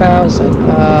 30,000.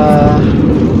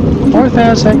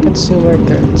 4,000 consumer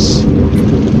goods.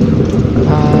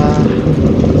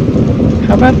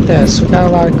 How about this? We got a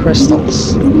lot of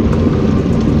crystals.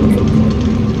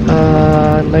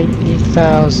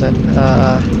 90,000.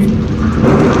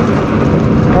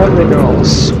 More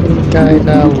minerals. We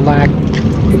kinda lack.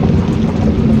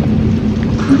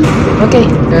 Okay,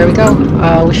 there we go.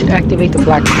 We should activate the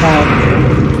Black Cloud.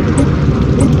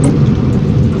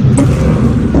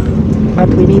 But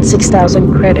we need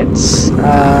 6,000 credits.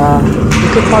 We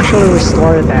could partially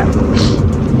restore that.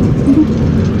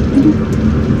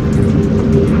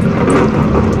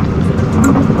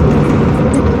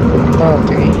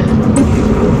 Okay.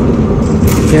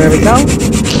 There we go.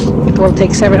 It will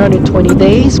take 720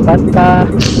 days, but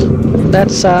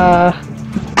let's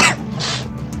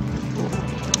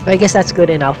I guess that's good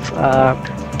enough.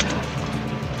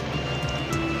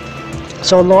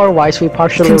 So lore-wise, we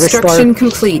partially Construction restored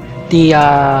complete.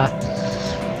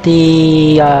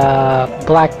 the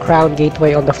Black Crown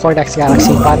Gateway on the Fornax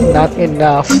Galaxy, but not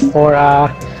enough for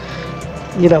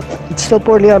you know, it's still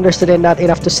poorly understood and not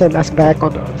enough to send us back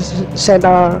on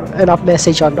enough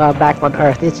message on back on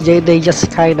Earth. They just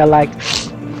kind of like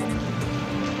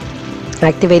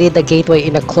activated the gateway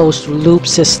in a closed loop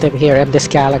system here in this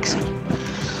galaxy.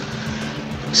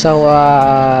 So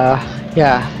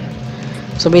yeah,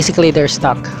 so basically they're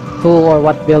stuck. Who or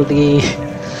what built the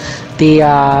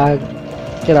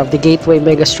you know, the gateway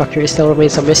megastructure still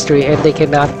remains a mystery, and they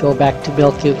cannot go back to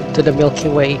the Milky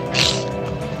Way.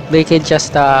 They can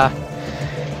just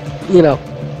you know,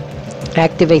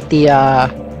 activate the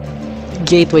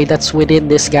gateway that's within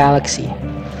this galaxy.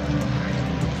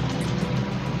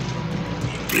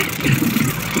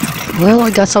 Well, I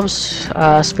got some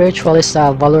spiritualist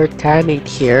Valorcanate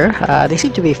here. They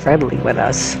seem to be friendly with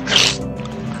us.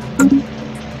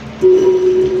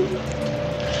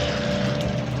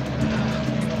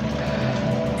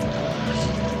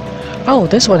 Oh,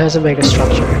 this one has a mega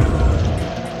structure.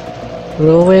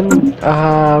 Ruined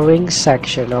ring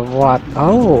section of what?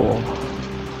 Oh.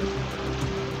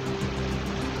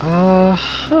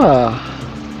 Huh.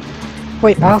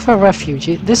 Wait, Alpha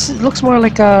Refuge. This looks more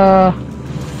like a...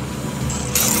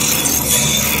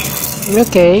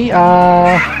 Okay,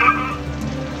 oh,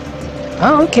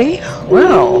 okay.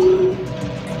 Well,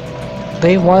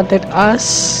 they wanted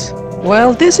us.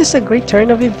 Well, this is a great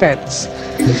turn of events.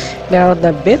 Now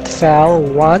the Mitt Fell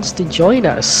wants to join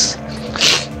us.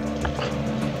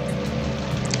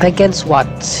 Against what?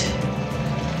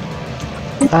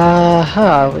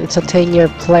 It's a 10-year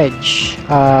pledge.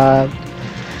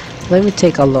 Let me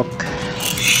take a look.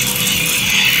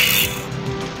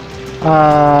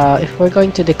 If we're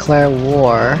going to declare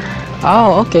war...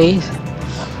 Oh, okay.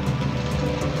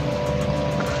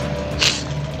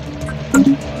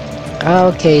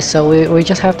 Okay, so we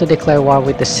just have to declare war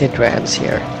with the Sidrans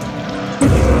here.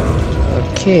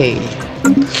 Okay.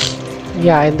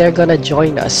 Yeah, and they're gonna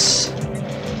join us.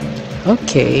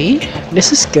 Okay,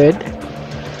 this is good.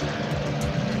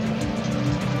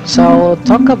 So,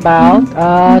 talk about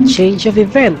change of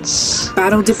events.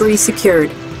 Battle debris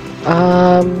secured.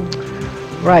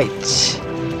 Right.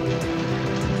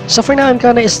 So for now, I'm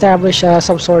gonna establish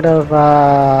some sort of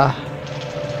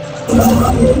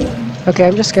okay,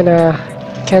 I'm just gonna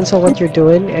cancel what you're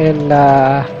doing, and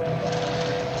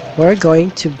we're going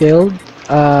to build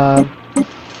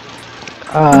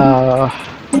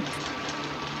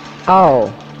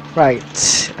oh,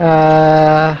 right.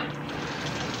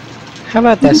 How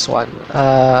about this one?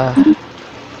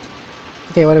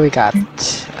 Okay, what do we got?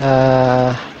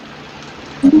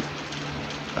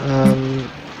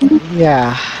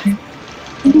 Yeah.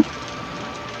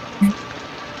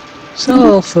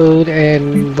 So food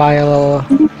and vial.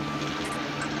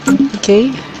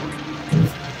 Okay,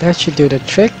 that should do the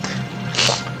trick.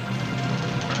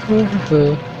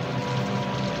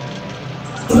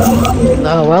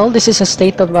 Oh well, this is a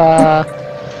state of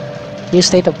new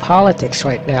state of politics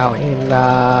right now in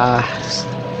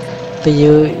the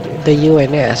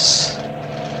UNS.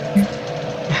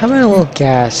 How about a little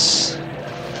gas?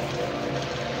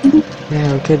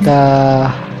 Yeah, we could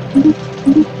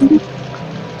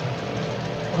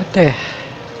what the?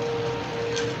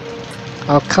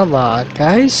 Oh, come on,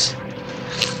 guys.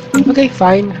 Okay,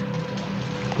 fine.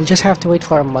 We just have to wait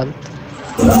for a month.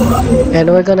 And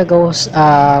we're gonna go,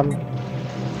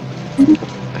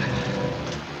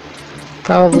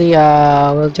 probably,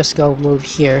 we'll just go move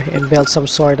here and build some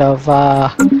sort of,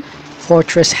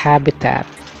 fortress habitat.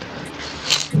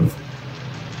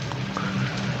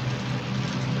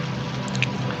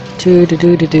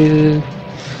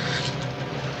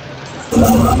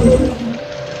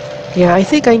 Yeah, I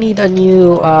think I need a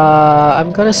new,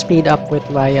 I'm gonna speed up with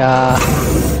my, yeah,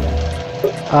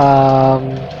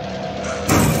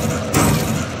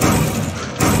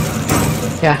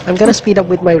 I'm gonna speed up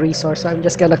with my resource. So I'm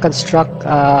just gonna construct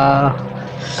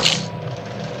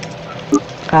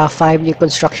 5 new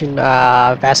construction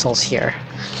vessels here,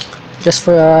 just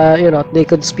for you know, they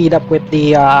could speed up with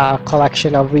the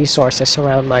collection of resources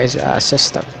around my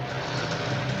system.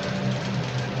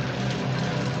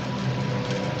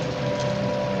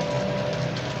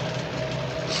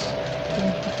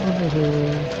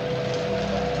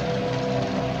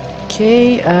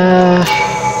 Okay,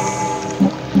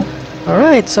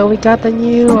 alright, so we got a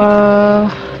new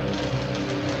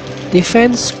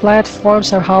defense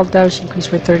platforms. Our hull damage increased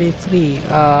by 33. It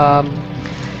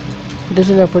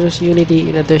doesn't produce unity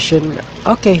in addition.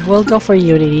 Okay, we'll go for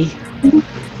unity.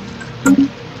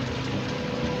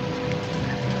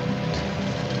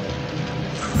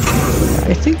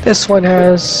 think this one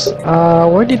has...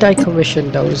 where did I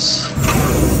commission those?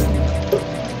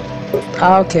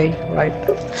 Ah, okay, right.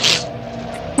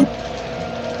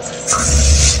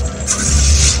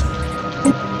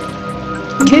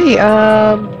 Okay,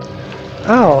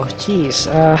 oh, geez,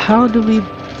 how do we...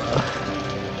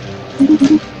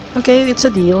 Okay, it's a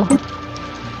deal.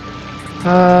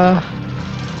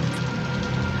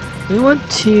 We want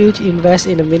to invest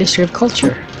in the Ministry of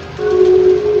Culture.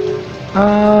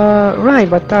 Right,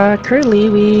 but currently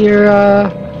we're...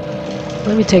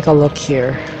 let me take a look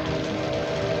here.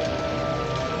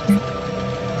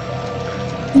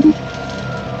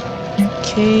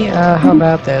 Okay, how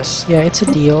about this? Yeah, it's a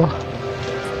deal.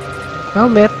 Well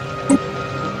met.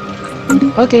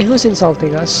 Okay, who's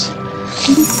insulting us?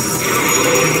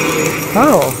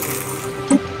 Oh.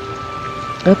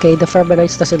 Okay, the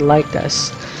Ferbanites doesn't like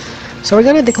us. So we're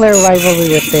gonna declare rivalry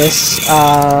with this.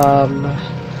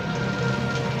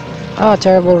 Oh,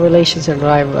 terrible relations and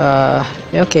rival.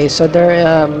 Okay, so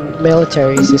their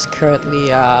militaries is currently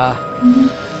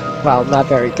well, not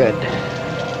very good.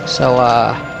 So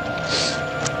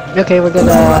okay, we're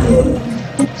gonna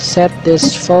set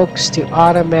this folks to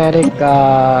automatic.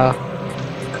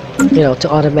 You know, to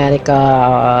automatic.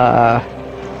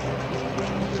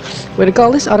 What do you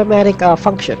call this? Automatic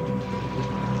function.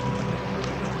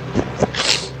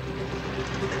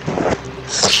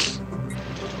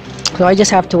 So I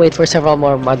just have to wait for several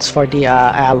more months for the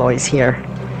alloys here.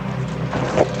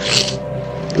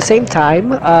 At the same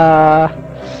time,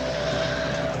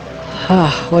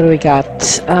 what do we got?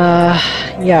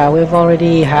 Yeah, we've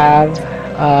already have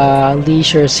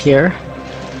leisures here.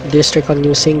 District on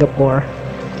New Singapore.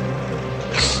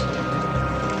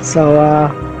 So,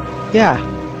 yeah.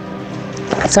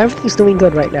 So everything's doing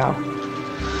good right now.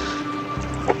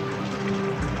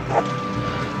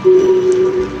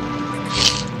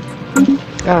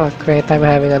 Oh, great. I'm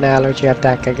having an allergy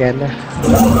attack again.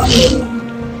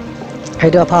 I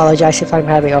do apologize if I'm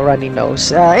having a runny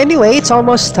nose. Anyway, it's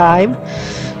almost time.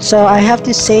 So I have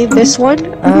to save this one.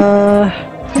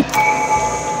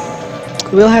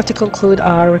 We'll have to conclude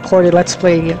our recorded Let's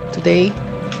Play today.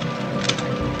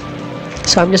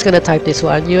 So I'm just gonna type this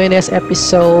one. UNS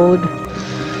episode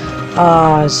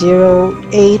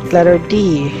 08 letter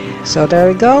D. So there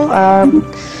we go.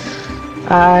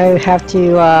 I have to,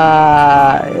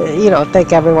 you know,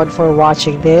 thank everyone for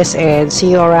watching this and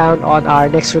see you around on our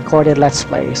next recorded Let's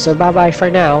Play. So bye bye for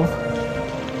now.